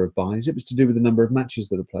with the number of buys. It was to do with the number of matches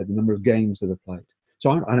that are played, the number of games that are played. So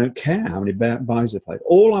I don't care how many buys are played.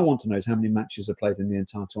 All I want to know is how many matches are played in the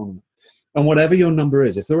entire tournament. And whatever your number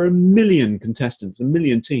is, if there are 1 million contestants, 1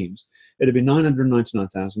 million teams, it'd be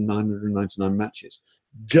 999,999 matches.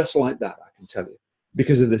 Just like that, I can tell you,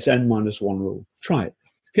 because of this n-1 rule. Try it.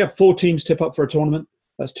 If you have 4 teams tip up for a tournament,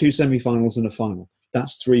 that's 2 semi-finals and a final.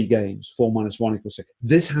 That's 3 games. 4 minus 1 equals 6.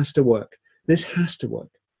 This has to work. This has to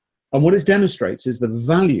work. And what it demonstrates is the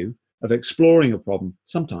value of exploring a problem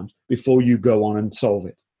sometimes before you go on and solve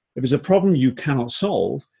it. If it's a problem you cannot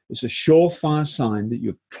solve, it's a surefire sign that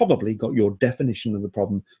you've probably got your definition of the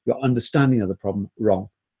problem, your understanding of the problem wrong.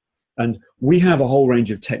 And we have a whole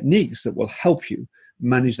range of techniques that will help you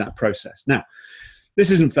manage that process. Now,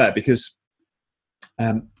 this isn't fair because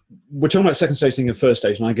we're talking about second stage thinking and first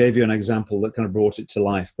stage, and I gave you an example that kind of brought it to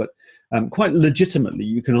life. But quite legitimately,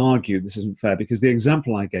 you can argue this isn't fair because the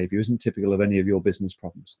example I gave you isn't typical of any of your business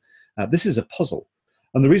problems. This is a puzzle.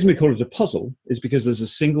 And the reason we call it a puzzle is because there's a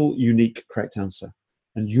single unique correct answer.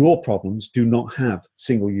 And your problems do not have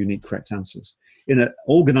single unique correct answers. In an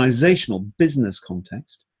organizational business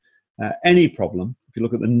context, any problem, if you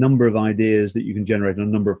look at the number of ideas that you can generate and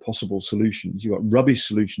a number of possible solutions, you've got rubbish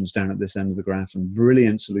solutions down at this end of the graph and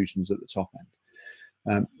brilliant solutions at the top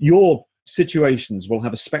end. Your situations will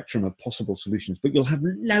have a spectrum of possible solutions, but you'll have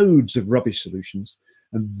loads of rubbish solutions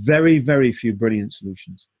and very, very few brilliant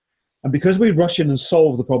solutions. And because we rush in and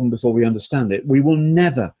solve the problem before we understand it, we will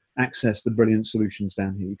never access the brilliant solutions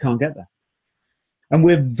down here. You can't get there. And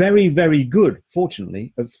we're very, very good,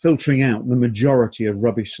 fortunately, at filtering out the majority of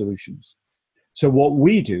rubbish solutions. So what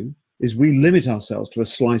we do is we limit ourselves to a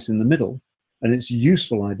slice in the middle, and it's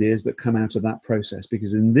useful ideas that come out of that process,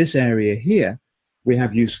 because in this area here, we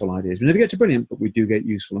have useful ideas. We never get to brilliant, but we do get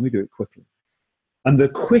useful, and we do it quickly. And the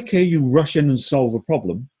quicker you rush in and solve a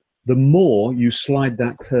problem, the more you slide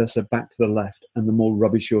that cursor back to the left, and the more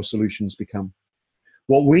rubbish your solutions become.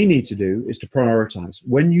 What we need to do is to prioritize.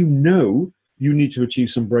 When you know you need to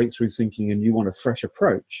achieve some breakthrough thinking and you want a fresh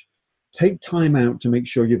approach, take time out to make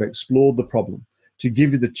sure you've explored the problem, to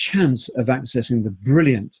give you the chance of accessing the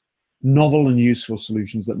brilliant, novel and useful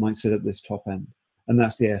solutions that might sit at this top end. And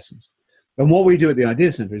that's the essence. And what we do at the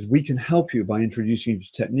Idea Center is we can help you by introducing you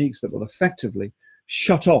to techniques that will effectively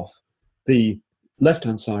shut off the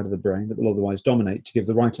left-hand side of the brain that will otherwise dominate to give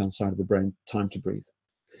the right-hand side of the brain time to breathe.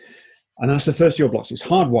 And that's the first of your blocks. It's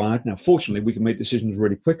hardwired. Now, fortunately, we can make decisions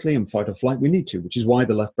really quickly and fight or flight. We need to, which is why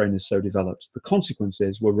the left brain is so developed. The consequence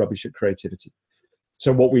is we're rubbish at creativity.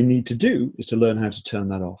 So what we need to do is to learn how to turn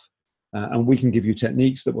that off. And we can give you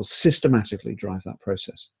techniques that will systematically drive that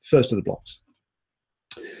process. First of the blocks.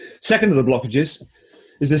 Second of the blockages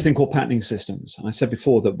is this thing called patterning systems. I said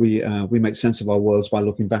before that we make sense of our worlds by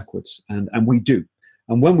looking backwards, and we do.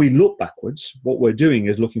 And when we look backwards, what we're doing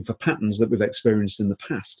is looking for patterns that we've experienced in the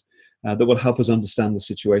past that will help us understand the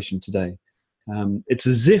situation today. It's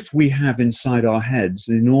as if we have inside our heads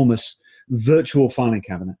an enormous virtual filing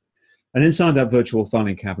cabinet. And inside that virtual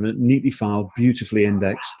filing cabinet, neatly filed, beautifully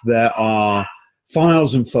indexed, there are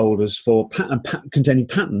files and folders for containing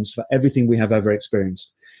patterns for everything we have ever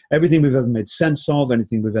experienced. Everything we've ever made sense of,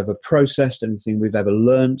 anything we've ever processed, anything we've ever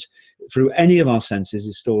learned through any of our senses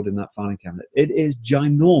is stored in that filing cabinet. It is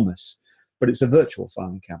ginormous, but it's a virtual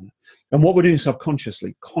filing cabinet. And what we're doing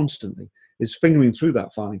subconsciously, constantly, is fingering through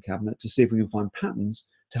that filing cabinet to see if we can find patterns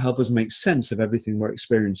to help us make sense of everything we're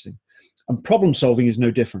experiencing. And problem solving is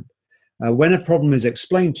no different. When a problem is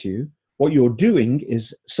explained to you, what you're doing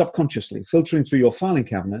is subconsciously filtering through your filing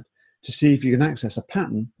cabinet to see if you can access a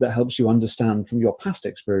pattern that helps you understand from your past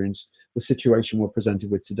experience the situation we're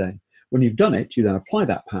presented with today. When you've done it, you then apply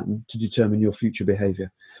that pattern to determine your future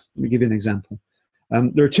behavior. Let me give you an example.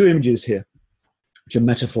 There are two images here, which are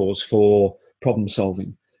metaphors for problem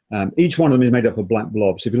solving. Each one of them is made up of black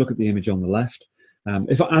blobs. If you look at the image on the left,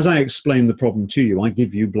 as I explain the problem to you, I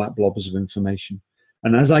give you black blobs of information.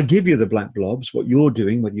 And as I give you the black blobs, what you're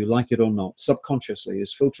doing, whether you like it or not, subconsciously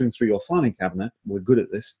is filtering through your filing cabinet, we're good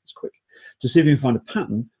at this, it's quick, to see if you can find a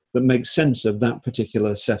pattern that makes sense of that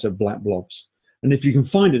particular set of black blobs. And if you can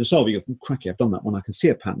find it and solve it, you go, cracky, I've done that one, I can see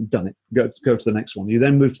a pattern, done it, go to the next one. You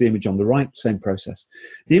then move to the image on the right, same process.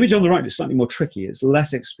 The image on the right is slightly more tricky, it's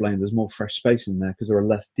less explained, there's more fresh space in there because there are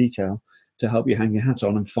less detail to help you hang your hat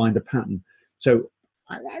on and find a pattern. So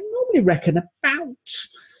I normally reckon about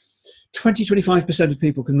 20–25% of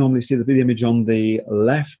people can normally see the image on the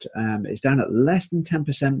left. It's down at less than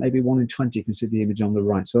 10%, maybe 1 in 20 can see the image on the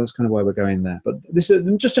right. So that's kind of where we're going there. But this is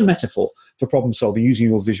just a metaphor for problem solving using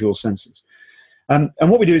your visual senses. And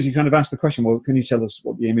what we do is you kind of ask the question, well, can you tell us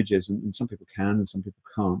what the image is? And some people can and some people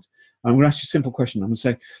can't. I'm going to ask you a simple question. I'm going to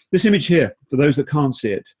say, this image here, for those that can't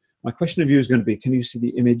see it, my question of you is going to be, can you see the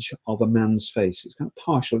image of a man's face? It's kind of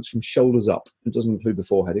partial. It's from shoulders up. It doesn't include the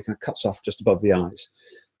forehead. It kind of cuts off just above the eyes.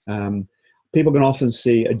 People can often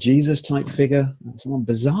see a Jesus-type figure. Someone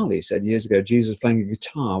bizarrely said years ago, Jesus playing a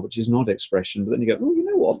guitar, which is not expression. But then you go, oh, you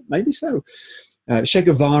know what? Maybe so. Che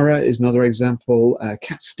Guevara is another example.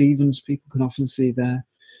 Cat Stevens, people can often see there.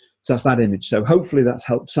 So that's that image. So hopefully that's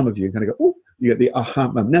helped some of you. You're going to go, oh, you get the aha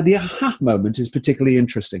moment. Now, the aha moment is particularly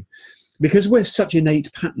interesting. Because we're such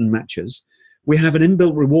innate pattern matchers, we have an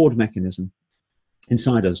inbuilt reward mechanism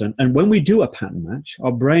inside us. And when we do a pattern match,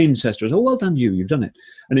 our brain says to us, oh, well done you, you've done it.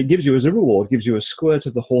 And it gives you, as a reward, gives you a squirt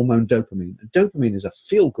of the hormone dopamine. And dopamine is a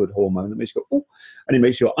feel-good hormone that makes you go, oh, and it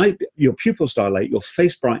makes your pupils dilate, your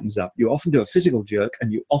face brightens up, you often do a physical jerk,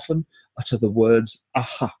 and you often utter the words,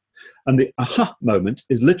 aha. And the aha moment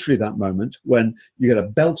is literally that moment when you get a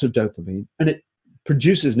belt of dopamine, and it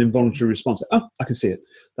produces an involuntary response. Oh, I can see it.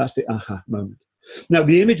 That's the aha moment. Now,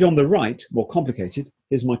 the image on the right, more complicated,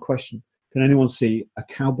 here's my question. Can anyone see a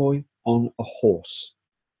cowboy on a horse?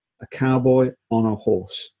 A cowboy on a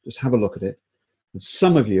horse. Just have a look at it. And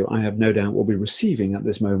some of you, I have no doubt, will be receiving at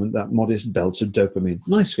this moment that modest belt of dopamine.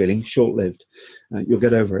 Nice feeling, short-lived. You'll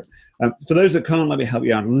get over it. For those that can't, let me help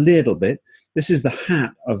you out a little bit. This is the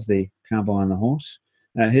hat of the cowboy on the horse.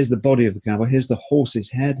 Here's the body of the cowboy. Here's the horse's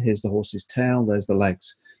head. Here's the horse's tail. There's the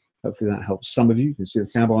legs. Hopefully that helps some of you. You can see the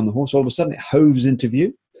cowboy on the horse. All of a sudden, it hoves into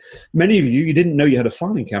view. Many of you didn't know you had a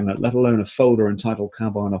filing cabinet, let alone a folder entitled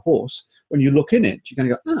Cowboy on a Horse. When you look in it, you're going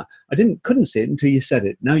to go, I couldn't see it until you said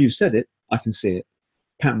it. Now you've said it, I can see it.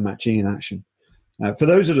 Pattern matching in action. For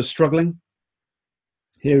those that are struggling,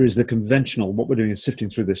 here is the conventional, what we're doing is sifting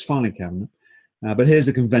through this filing cabinet. But here's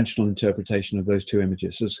the conventional interpretation of those two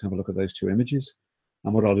images. So let's have a look at those two images.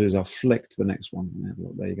 And what I'll do is I'll flick to the next one.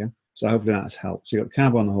 There you go. So hopefully that's helped. So you've got the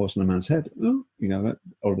cowboy on the horse and the man's head. Oh, you know,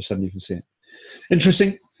 all of a sudden you can see it.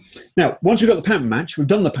 Interesting. Now, once we've got the pattern match, we've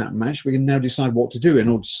done the pattern match, we can now decide what to do in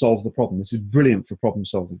order to solve the problem. This is brilliant for problem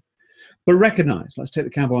solving. But recognize, let's take the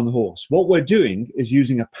cowboy on the horse. What we're doing is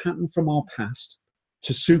using a pattern from our past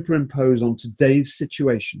to superimpose on today's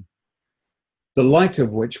situation, the like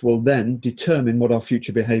of which will then determine what our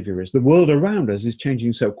future behavior is. The world around us is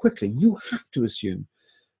changing so quickly, you have to assume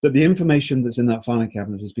that the information that's in that filing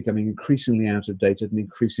cabinet is becoming increasingly out of date at an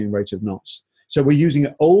increasing rate of knots. So we're using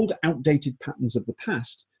old, outdated patterns of the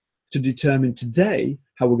past to determine today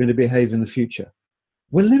how we're going to behave in the future.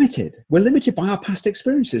 We're limited. We're limited by our past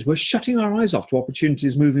experiences. We're shutting our eyes off to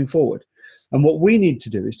opportunities moving forward. And what we need to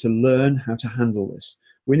do is to learn how to handle this.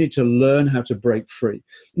 We need to learn how to break free.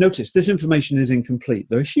 Notice, this information is incomplete.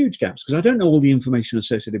 There are huge gaps because I don't know all the information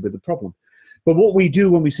associated with the problem. But what we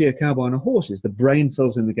do when we see a cowboy on a horse is the brain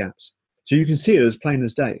fills in the gaps. So you can see it as plain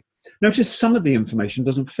as day. Notice some of the information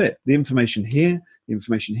doesn't fit. The information here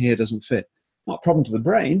doesn't fit. Not a problem to the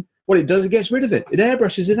brain. What it does, it gets rid of it. It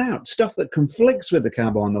airbrushes it out. Stuff that conflicts with the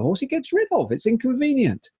cowboy on the horse, it gets rid of. It's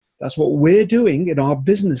inconvenient. That's what we're doing in our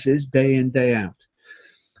businesses day in, day out.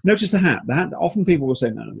 Notice the hat. The hat, often people will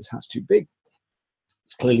say, no, this hat's too big.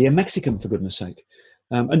 It's clearly a Mexican, for goodness sake.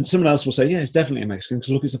 And someone else will say, yeah, it's definitely a Mexican,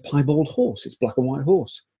 because look, it's a piebald horse. It's black and white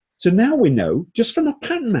horse. So now we know, just from a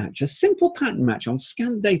pattern match, a simple pattern match on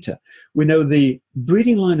scanned data, we know the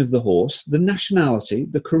breeding line of the horse, the nationality,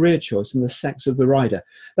 the career choice, and the sex of the rider.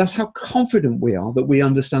 That's how confident we are that we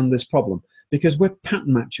understand this problem, because we're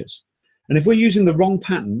pattern matchers. And if we're using the wrong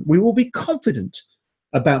pattern, we will be confident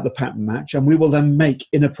about the pattern match, and we will then make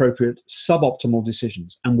inappropriate, suboptimal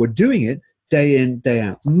decisions. And we're doing it day in, day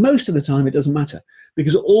out. Most of the time, it doesn't matter,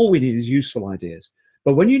 because all we need is useful ideas.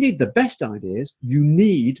 But when you need the best ideas, you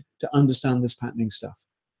need to understand this patterning stuff.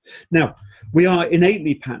 Now, we are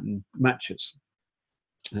innately pattern matchers.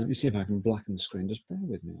 Let me see if I can blacken the screen. Just bear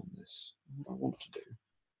with me on this. What I want to do.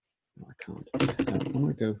 No, I can't. I'm going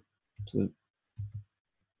to go to the...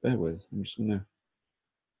 Bear with. I'm just going to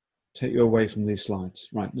take you away from these slides.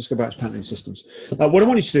 Right, let's go back to patterning systems. What I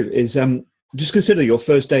want you to do is just consider your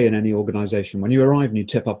first day in any organization. When you arrive and you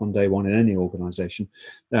tip up on day one in any organization,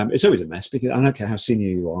 it's always a mess, because I don't care how senior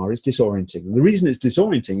you are, it's disorienting. And the reason it's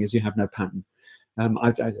disorienting is you have no pattern.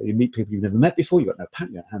 You meet people you've never met before, you've got no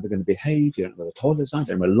pattern, you don't know how they're going to behave, you don't know where the toilets are, you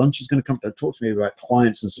don't know where lunch is going to come. Don't talk to me about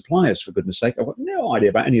clients and suppliers, for goodness sake. I've got no idea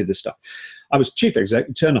about any of this stuff. I was chief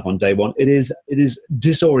exec, turn up on day one. It is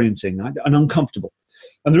disorienting and uncomfortable.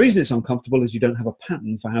 And the reason it's uncomfortable is you don't have a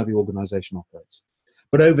pattern for how the organization operates.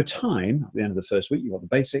 But over time, at the end of the first week, you've got the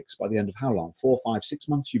basics. By the end of how long? 4, 5, 6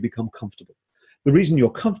 months, you become comfortable. The reason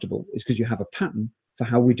you're comfortable is because you have a pattern for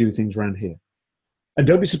how we do things around here. And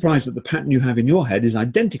don't be surprised that the pattern you have in your head is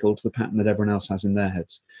identical to the pattern that everyone else has in their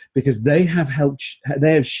heads, because they have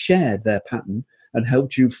shared their pattern and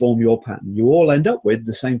helped you form your pattern. You all end up with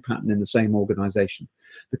the same pattern in the same organization.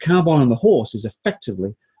 The cowboy on the horse is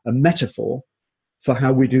effectively a metaphor for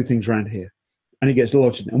how we do things around here. And it gets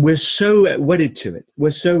lodged in. And we're so wedded to it. We're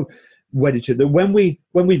so wedded to it that when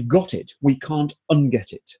we've got it, we can't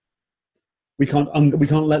unget it. We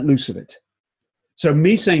can't let loose of it. So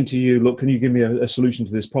me saying to you, look, can you give me a solution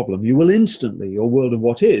to this problem? You will instantly, your world of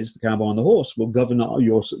what is, the cowboy on the horse, will govern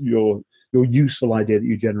your useful idea that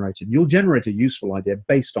you generated. You'll generate a useful idea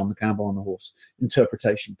based on the cowboy on the horse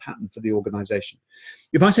interpretation pattern for the organization.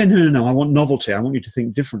 If I say, no, I want novelty, I want you to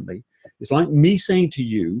think differently, it's like me saying to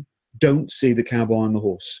you, don't see the cowboy on the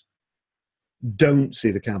horse. Don't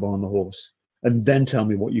see the cowboy on the horse. And then tell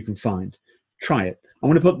me what you can find. Try it. I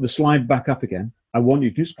want to put the slide back up again. I want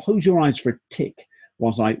you to just close your eyes for a tick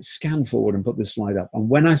whilst I scan forward and put this slide up. And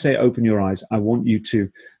when I say open your eyes, I want you to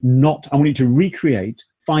recreate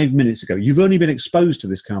 5 minutes ago. You've only been exposed to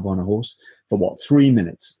this cowboy on a horse for what, 3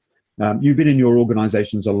 minutes. You've been in your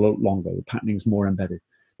organizations a lot longer. The patterning's more embedded.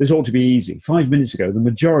 This ought to be easy. 5 minutes ago, the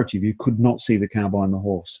majority of you could not see the cowboy on the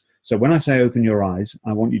horse. So when I say open your eyes,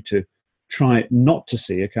 I want you to try not to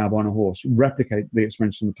see a cowboy on a horse. Replicate the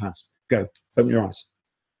experience from the past. Go, open your eyes.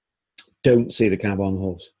 Don't see the cowboy on the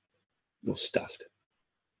horse. You're stuffed.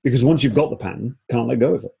 Because once you've got the pattern, can't let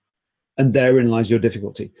go of it. And therein lies your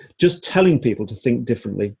difficulty. Just telling people to think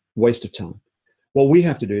differently, waste of time. What we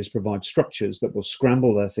have to do is provide structures that will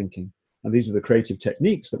scramble their thinking. And these are the creative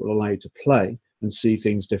techniques that will allow you to play and see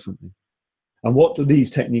things differently. And what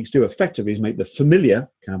these techniques do effectively is make the familiar,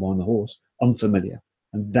 cowboy on the horse, unfamiliar.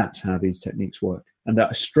 And that's how these techniques work. And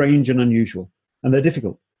they're strange and unusual. And they're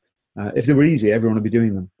difficult. If they were easy, everyone would be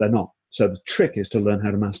doing them. They're not. So the trick is to learn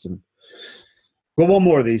how to master them. Got one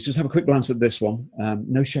more of these. Just have a quick glance at this one.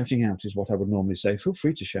 No shouting out is what I would normally say. Feel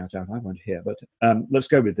free to shout out. I won't hear. But let's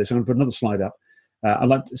go with this. I'm going to put another slide up. I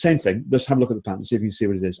like the same thing. Let's have a look at the pattern, see if you can see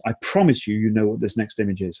what it is. I promise you, you know what this next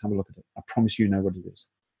image is. Have a look at it. I promise you know what it is.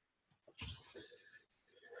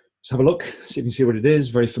 Let's have a look, see if you can see what it is.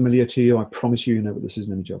 Very familiar to you. I promise you, you know what this is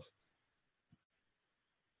an image of.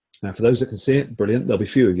 Now, for those that can see it, brilliant. There'll be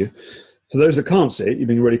few of you. For those that can't see it, you're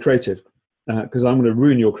being really creative, because I'm going to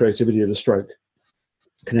ruin your creativity at a stroke.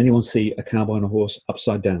 Can anyone see a cowboy on a horse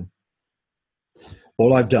upside down?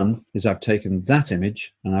 All I've done is I've taken that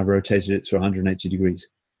image and I've rotated it through 180 degrees.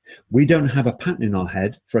 We don't have a pattern in our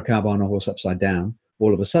head for a cowboy on a horse upside down.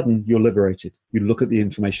 All of a sudden, you're liberated. You look at the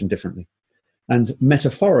information differently. And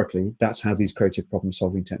metaphorically, that's how these creative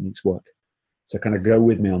problem-solving techniques work. So kind of go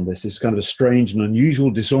with me on this. It's kind of a strange and unusual,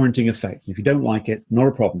 disorienting effect. If you don't like it, not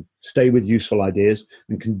a problem. Stay with useful ideas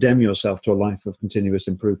and condemn yourself to a life of continuous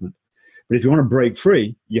improvement. But if you want to break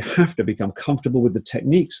free, you have to become comfortable with the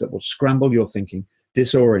techniques that will scramble your thinking,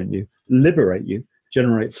 disorient you, liberate you,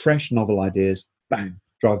 generate fresh, novel ideas, bang,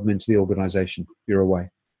 drive them into the organization. You're away.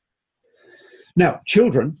 Now,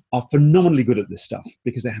 children are phenomenally good at this stuff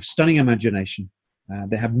because they have stunning imagination.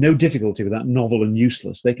 They have no difficulty with that novel and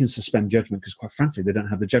useless. They can suspend judgment because, quite frankly, they don't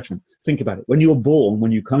have the judgment. Think about it. When you're born,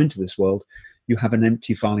 when you come into this world, you have an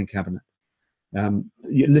empty filing cabinet.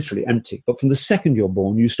 You're literally empty. But from the second you're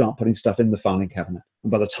born, you start putting stuff in the filing cabinet.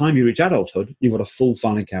 And by the time you reach adulthood, you've got a full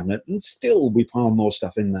filing cabinet, and still we pile more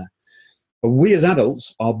stuff in there. But we as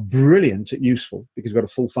adults are brilliant at useful because we've got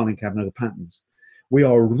a full filing cabinet of patterns. We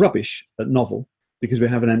are rubbish at novel because we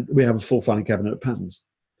have a full filing cabinet of patterns.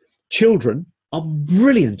 Children are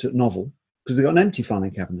brilliant at novel because they've got an empty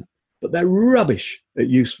filing cabinet, but they're rubbish at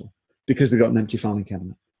useful because they've got an empty filing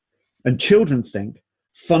cabinet. And children think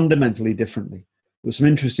fundamentally differently. There's some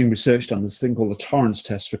interesting research done. There's a thing called the Torrance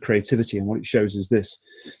test for creativity, and what it shows is this.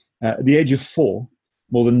 At the age of 4,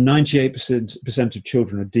 more than 98% of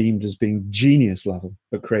children are deemed as being genius level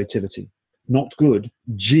at creativity. Not good,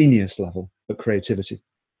 genius level at creativity.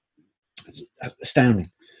 It's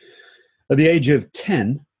astounding. At the age of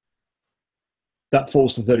 10, that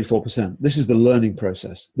falls to 34%. This is the learning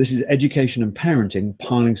process. This is education and parenting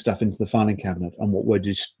piling stuff into the filing cabinet. And what we're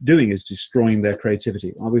just doing is destroying their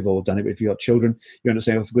creativity. Well, we've all done it. But if you've got children, you're going to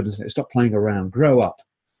say, oh, for goodness sake, stop playing around. Grow up.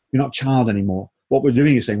 You're not a child anymore. What we're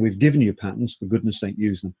doing is saying, we've given you patterns. For goodness sake,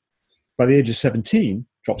 use them. By the age of 17,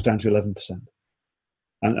 drops down to 11%.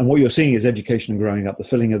 And what you're seeing is education and growing up, the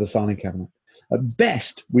filling of the filing cabinet. At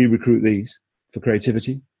best, we recruit these for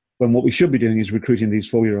creativity, when what we should be doing is recruiting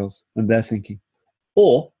these 4-year-olds and their thinking.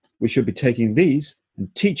 Or we should be taking these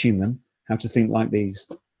and teaching them how to think like these.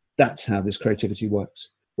 That's how this creativity works.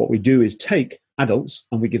 What we do is take adults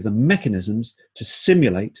and we give them mechanisms to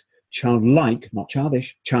simulate childlike, not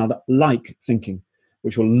childish, childlike thinking,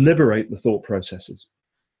 which will liberate the thought processes.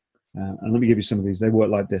 And let me give you some of these. They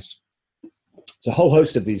work like this. It's a whole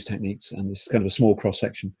host of these techniques, and this is kind of a small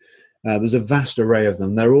cross-section. There's a vast array of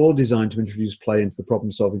them. They're all designed to introduce play into the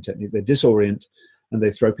problem-solving technique. They disorient and they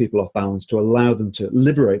throw people off balance to allow them to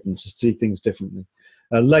liberate them to see things differently.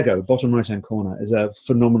 Lego, bottom right-hand corner, is a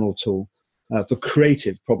phenomenal tool for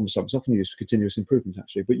creative problem-solving. It's often used for continuous improvement,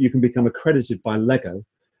 actually, but you can become accredited by Lego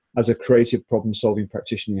as a creative problem-solving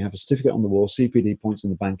practitioner. You have a certificate on the wall, CPD points in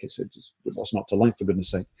the bank. It's what's not to like, for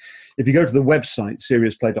goodness sake. If you go to the website,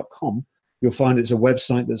 seriousplay.com, you'll find it's a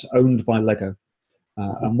website that's owned by Lego.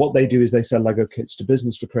 And what they do is they sell Lego kits to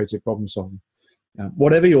business for creative problem-solving.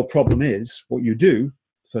 Whatever your problem is, what you do,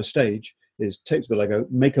 first stage, is take the Lego,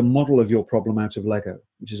 make a model of your problem out of Lego,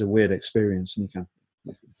 which is a weird experience. And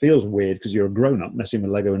it feels weird because you're a grown-up messing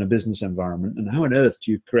with Lego in a business environment. And how on earth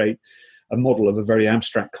do you create a model of a very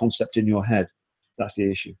abstract concept in your head? That's the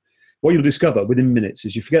issue. What you'll discover within minutes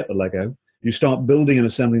is you forget the Lego, you start building and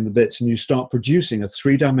assembling the bits, and you start producing a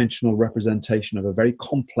 3-dimensional representation of a very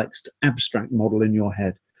complex, abstract model in your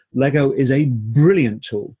head. Lego is a brilliant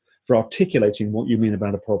tool for articulating what you mean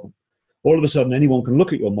about a problem. All of a sudden, anyone can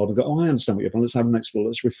look at your model and go, oh, I understand what you're doing. Let's have an explore.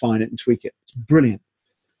 Let's refine it and tweak it. It's brilliant.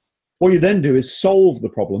 What you then do is solve the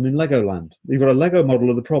problem in Legoland. You've got a Lego model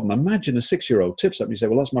of the problem. Imagine a 6-year-old tips up and you say,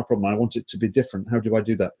 well, that's my problem. I want it to be different. How do I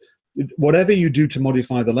do that? Whatever you do to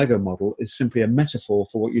modify the Lego model is simply a metaphor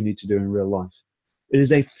for what you need to do in real life. It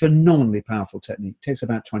is a phenomenally powerful technique. It takes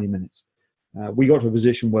about 20 minutes. We got to a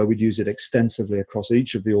position where we'd use it extensively across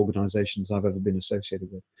each of the organizations I've ever been associated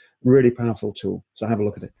with. Really powerful tool, so have a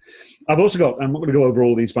look at it. I've also got, I'm not going to go over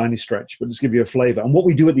all these by any stretch, but just give you a flavor. And what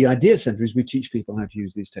we do at the Idea Center is we teach people how to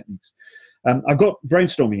use these techniques. I've got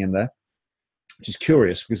brainstorming in there, which is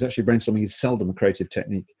curious because actually brainstorming is seldom a creative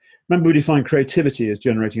technique. Remember, we define creativity as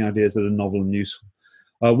generating ideas that are novel and useful.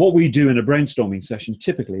 What we do in a brainstorming session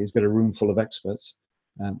typically is get a room full of experts.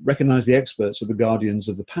 Recognize the experts are the guardians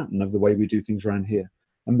of the pattern of the way we do things around here.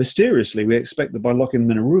 And mysteriously, we expect that by locking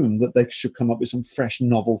them in a room that they should come up with some fresh,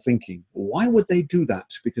 novel thinking. Why would they do that?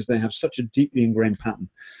 Because they have such a deeply ingrained pattern.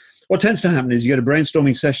 What tends to happen is you get a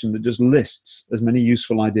brainstorming session that just lists as many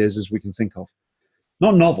useful ideas as we can think of.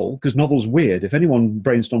 Not novel, because novel's weird. If anyone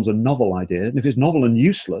brainstorms a novel idea, and if it's novel and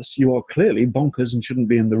useless, you are clearly bonkers and shouldn't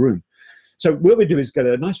be in the room. So what we do is get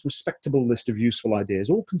a nice respectable list of useful ideas,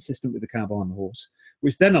 all consistent with the cowboy and the horse,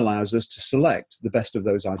 which then allows us to select the best of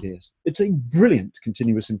those ideas. It's a brilliant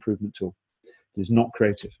continuous improvement tool. It is not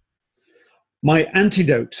creative. My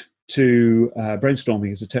antidote to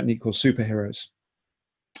brainstorming is a technique called superheroes.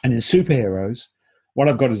 And in superheroes, What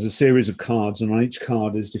I've got is a series of cards, and on each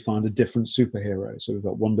card is defined a different superhero. So we've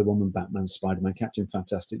got Wonder Woman, Batman, Spider-Man, Captain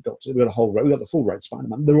Fantastic, Doctor. We've got a whole row. We've got the full row,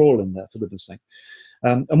 Spider-Man. They're all in there, for goodness sake.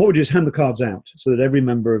 And what we do is hand the cards out so that every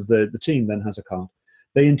member of the team then has a card.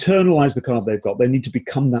 They internalize the card they've got. They need to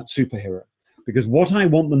become that superhero. Because what I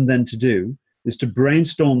want them then to do is to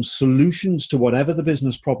brainstorm solutions to whatever the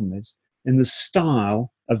business problem is in the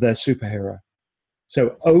style of their superhero.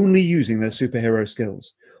 So only using their superhero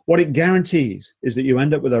skills. What it guarantees is that you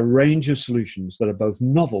end up with a range of solutions that are both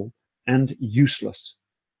novel and useless.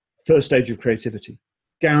 First stage of creativity.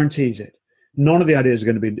 Guarantees it. None of the ideas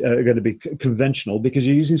are going to be conventional because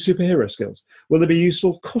you're using superhero skills. Will they be useful?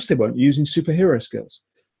 Of course they won't. You're using superhero skills.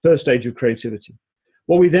 First stage of creativity.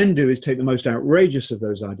 What we then do is take the most outrageous of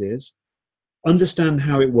those ideas, understand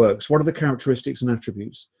how it works, what are the characteristics and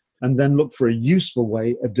attributes, and then look for a useful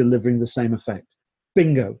way of delivering the same effect.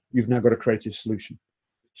 Bingo, you've now got a creative solution.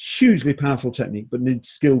 Hugely powerful technique, but needs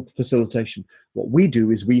skilled facilitation. What we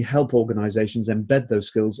do is we help organizations embed those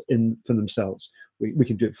skills in for themselves. We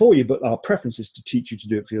can do it for you, but our preference is to teach you to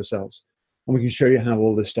do it for yourselves. And we can show you how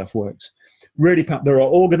all this stuff works. Really, there are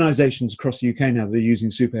organizations across the UK now that are using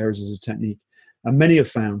superheroes as a technique. And many have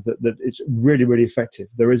found that it's really, really effective.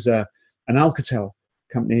 There is an Alcatel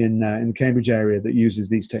company in the Cambridge area that uses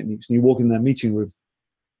these techniques. And you walk in their meeting room,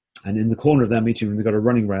 and in the corner of their meeting room, they've got a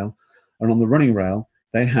running rail. And on the running rail,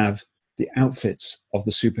 they have the outfits of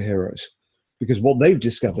the superheroes. Because what they've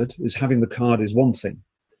discovered is having the card is one thing.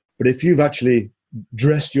 But if you've actually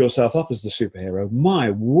dressed yourself up as the superhero, my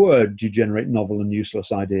word, do you generate novel and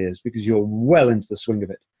useless ideas because you're well into the swing of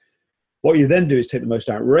it. What you then do is take the most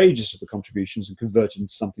outrageous of the contributions and convert it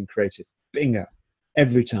into something creative. Bingo.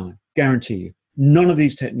 Every time. Guarantee you. None of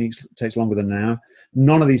these techniques takes longer than an hour.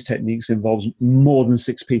 None of these techniques involves more than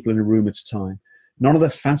 6 people in a room at a time. None of the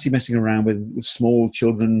fancy messing around with small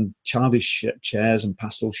children, childish chairs and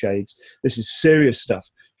pastel shades. This is serious stuff,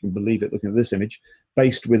 you can believe it looking at this image,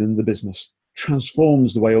 based within the business.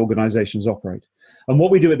 Transforms the way organizations operate. And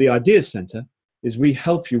what we do at the Ideas Center is we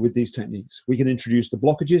help you with these techniques. We can introduce the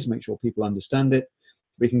blockages, make sure people understand it.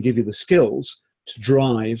 We can give you the skills to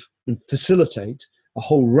drive and facilitate a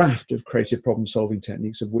whole raft of creative problem-solving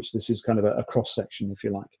techniques, of which this is kind of a cross-section, if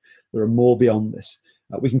you like. There are more beyond this.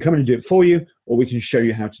 We can come in and do it for you, or we can show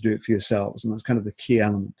you how to do it for yourselves, and that's kind of the key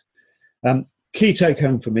element. Key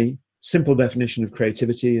take-home for me, simple definition of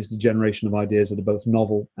creativity is the generation of ideas that are both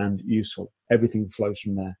novel and useful. Everything flows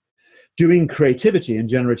from there. Doing creativity and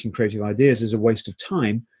generating creative ideas is a waste of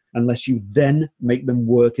time unless you then make them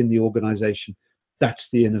work in the organization. That's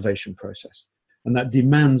the innovation process. And that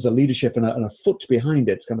demands a leadership and a foot behind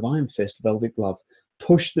it. It's kind of iron fist, velvet glove.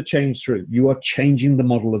 Push the change through. You are changing the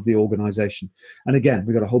model of the organization. And again,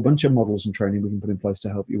 we've got a whole bunch of models and training we can put in place to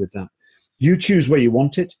help you with that. You choose where you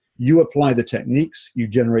want it. You apply the techniques. You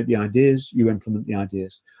generate the ideas. You implement the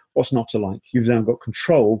ideas. What's not to like? You've now got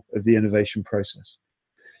control of the innovation process.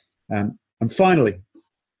 And finally,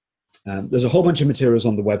 there's a whole bunch of materials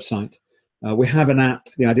on the website. We have an app,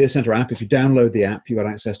 the Idea Center app. If you download the app, you've got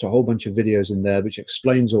access to a whole bunch of videos in there which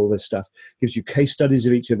explains all this stuff, gives you case studies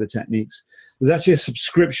of each of the techniques. There's actually a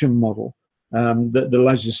subscription model that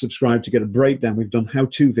allows you to subscribe to get a breakdown. We've done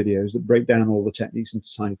how-to videos that break down all the techniques into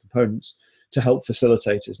tiny components to help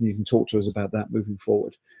facilitators, and you can talk to us about that moving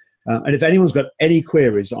forward. And if anyone's got any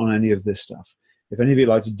queries on any of this stuff, if any of you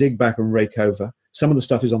like to dig back and rake over, some of the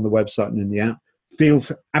stuff is on the website and in the app. Feel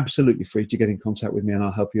absolutely free to get in contact with me, and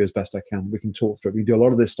I'll help you as best I can. We can talk through it. We do a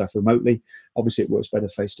lot of this stuff remotely. Obviously, it works better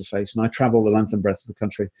face-to-face, and I travel the length and breadth of the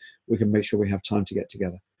country. We can make sure we have time to get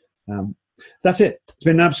together. That's it. It's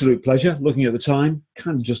been an absolute pleasure. Looking at the time,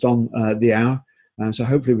 kind of just on the hour, so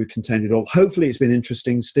hopefully we've contained it all. Hopefully it's been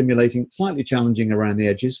interesting, stimulating, slightly challenging around the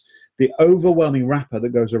edges. The overwhelming wrapper that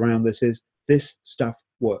goes around this is this stuff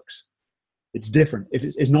works. It's different.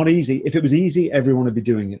 It's not easy. If it was easy, everyone would be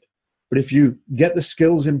doing it. But if you get the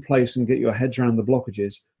skills in place and get your heads around the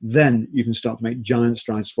blockages, then you can start to make giant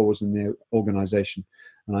strides forwards in the organization.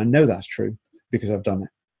 And I know that's true because I've done it.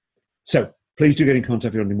 So please do get in contact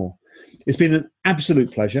if you want any more. It's been an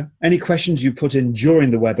absolute pleasure. Any questions you put in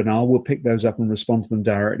during the webinar, we'll pick those up and respond to them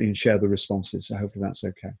directly and share the responses. So hopefully that's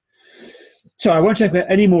okay. So I won't take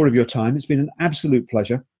any more of your time. It's been an absolute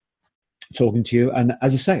pleasure talking to you. And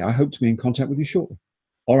as I say, I hope to be in contact with you shortly.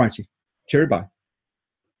 All righty. Cheerio, bye.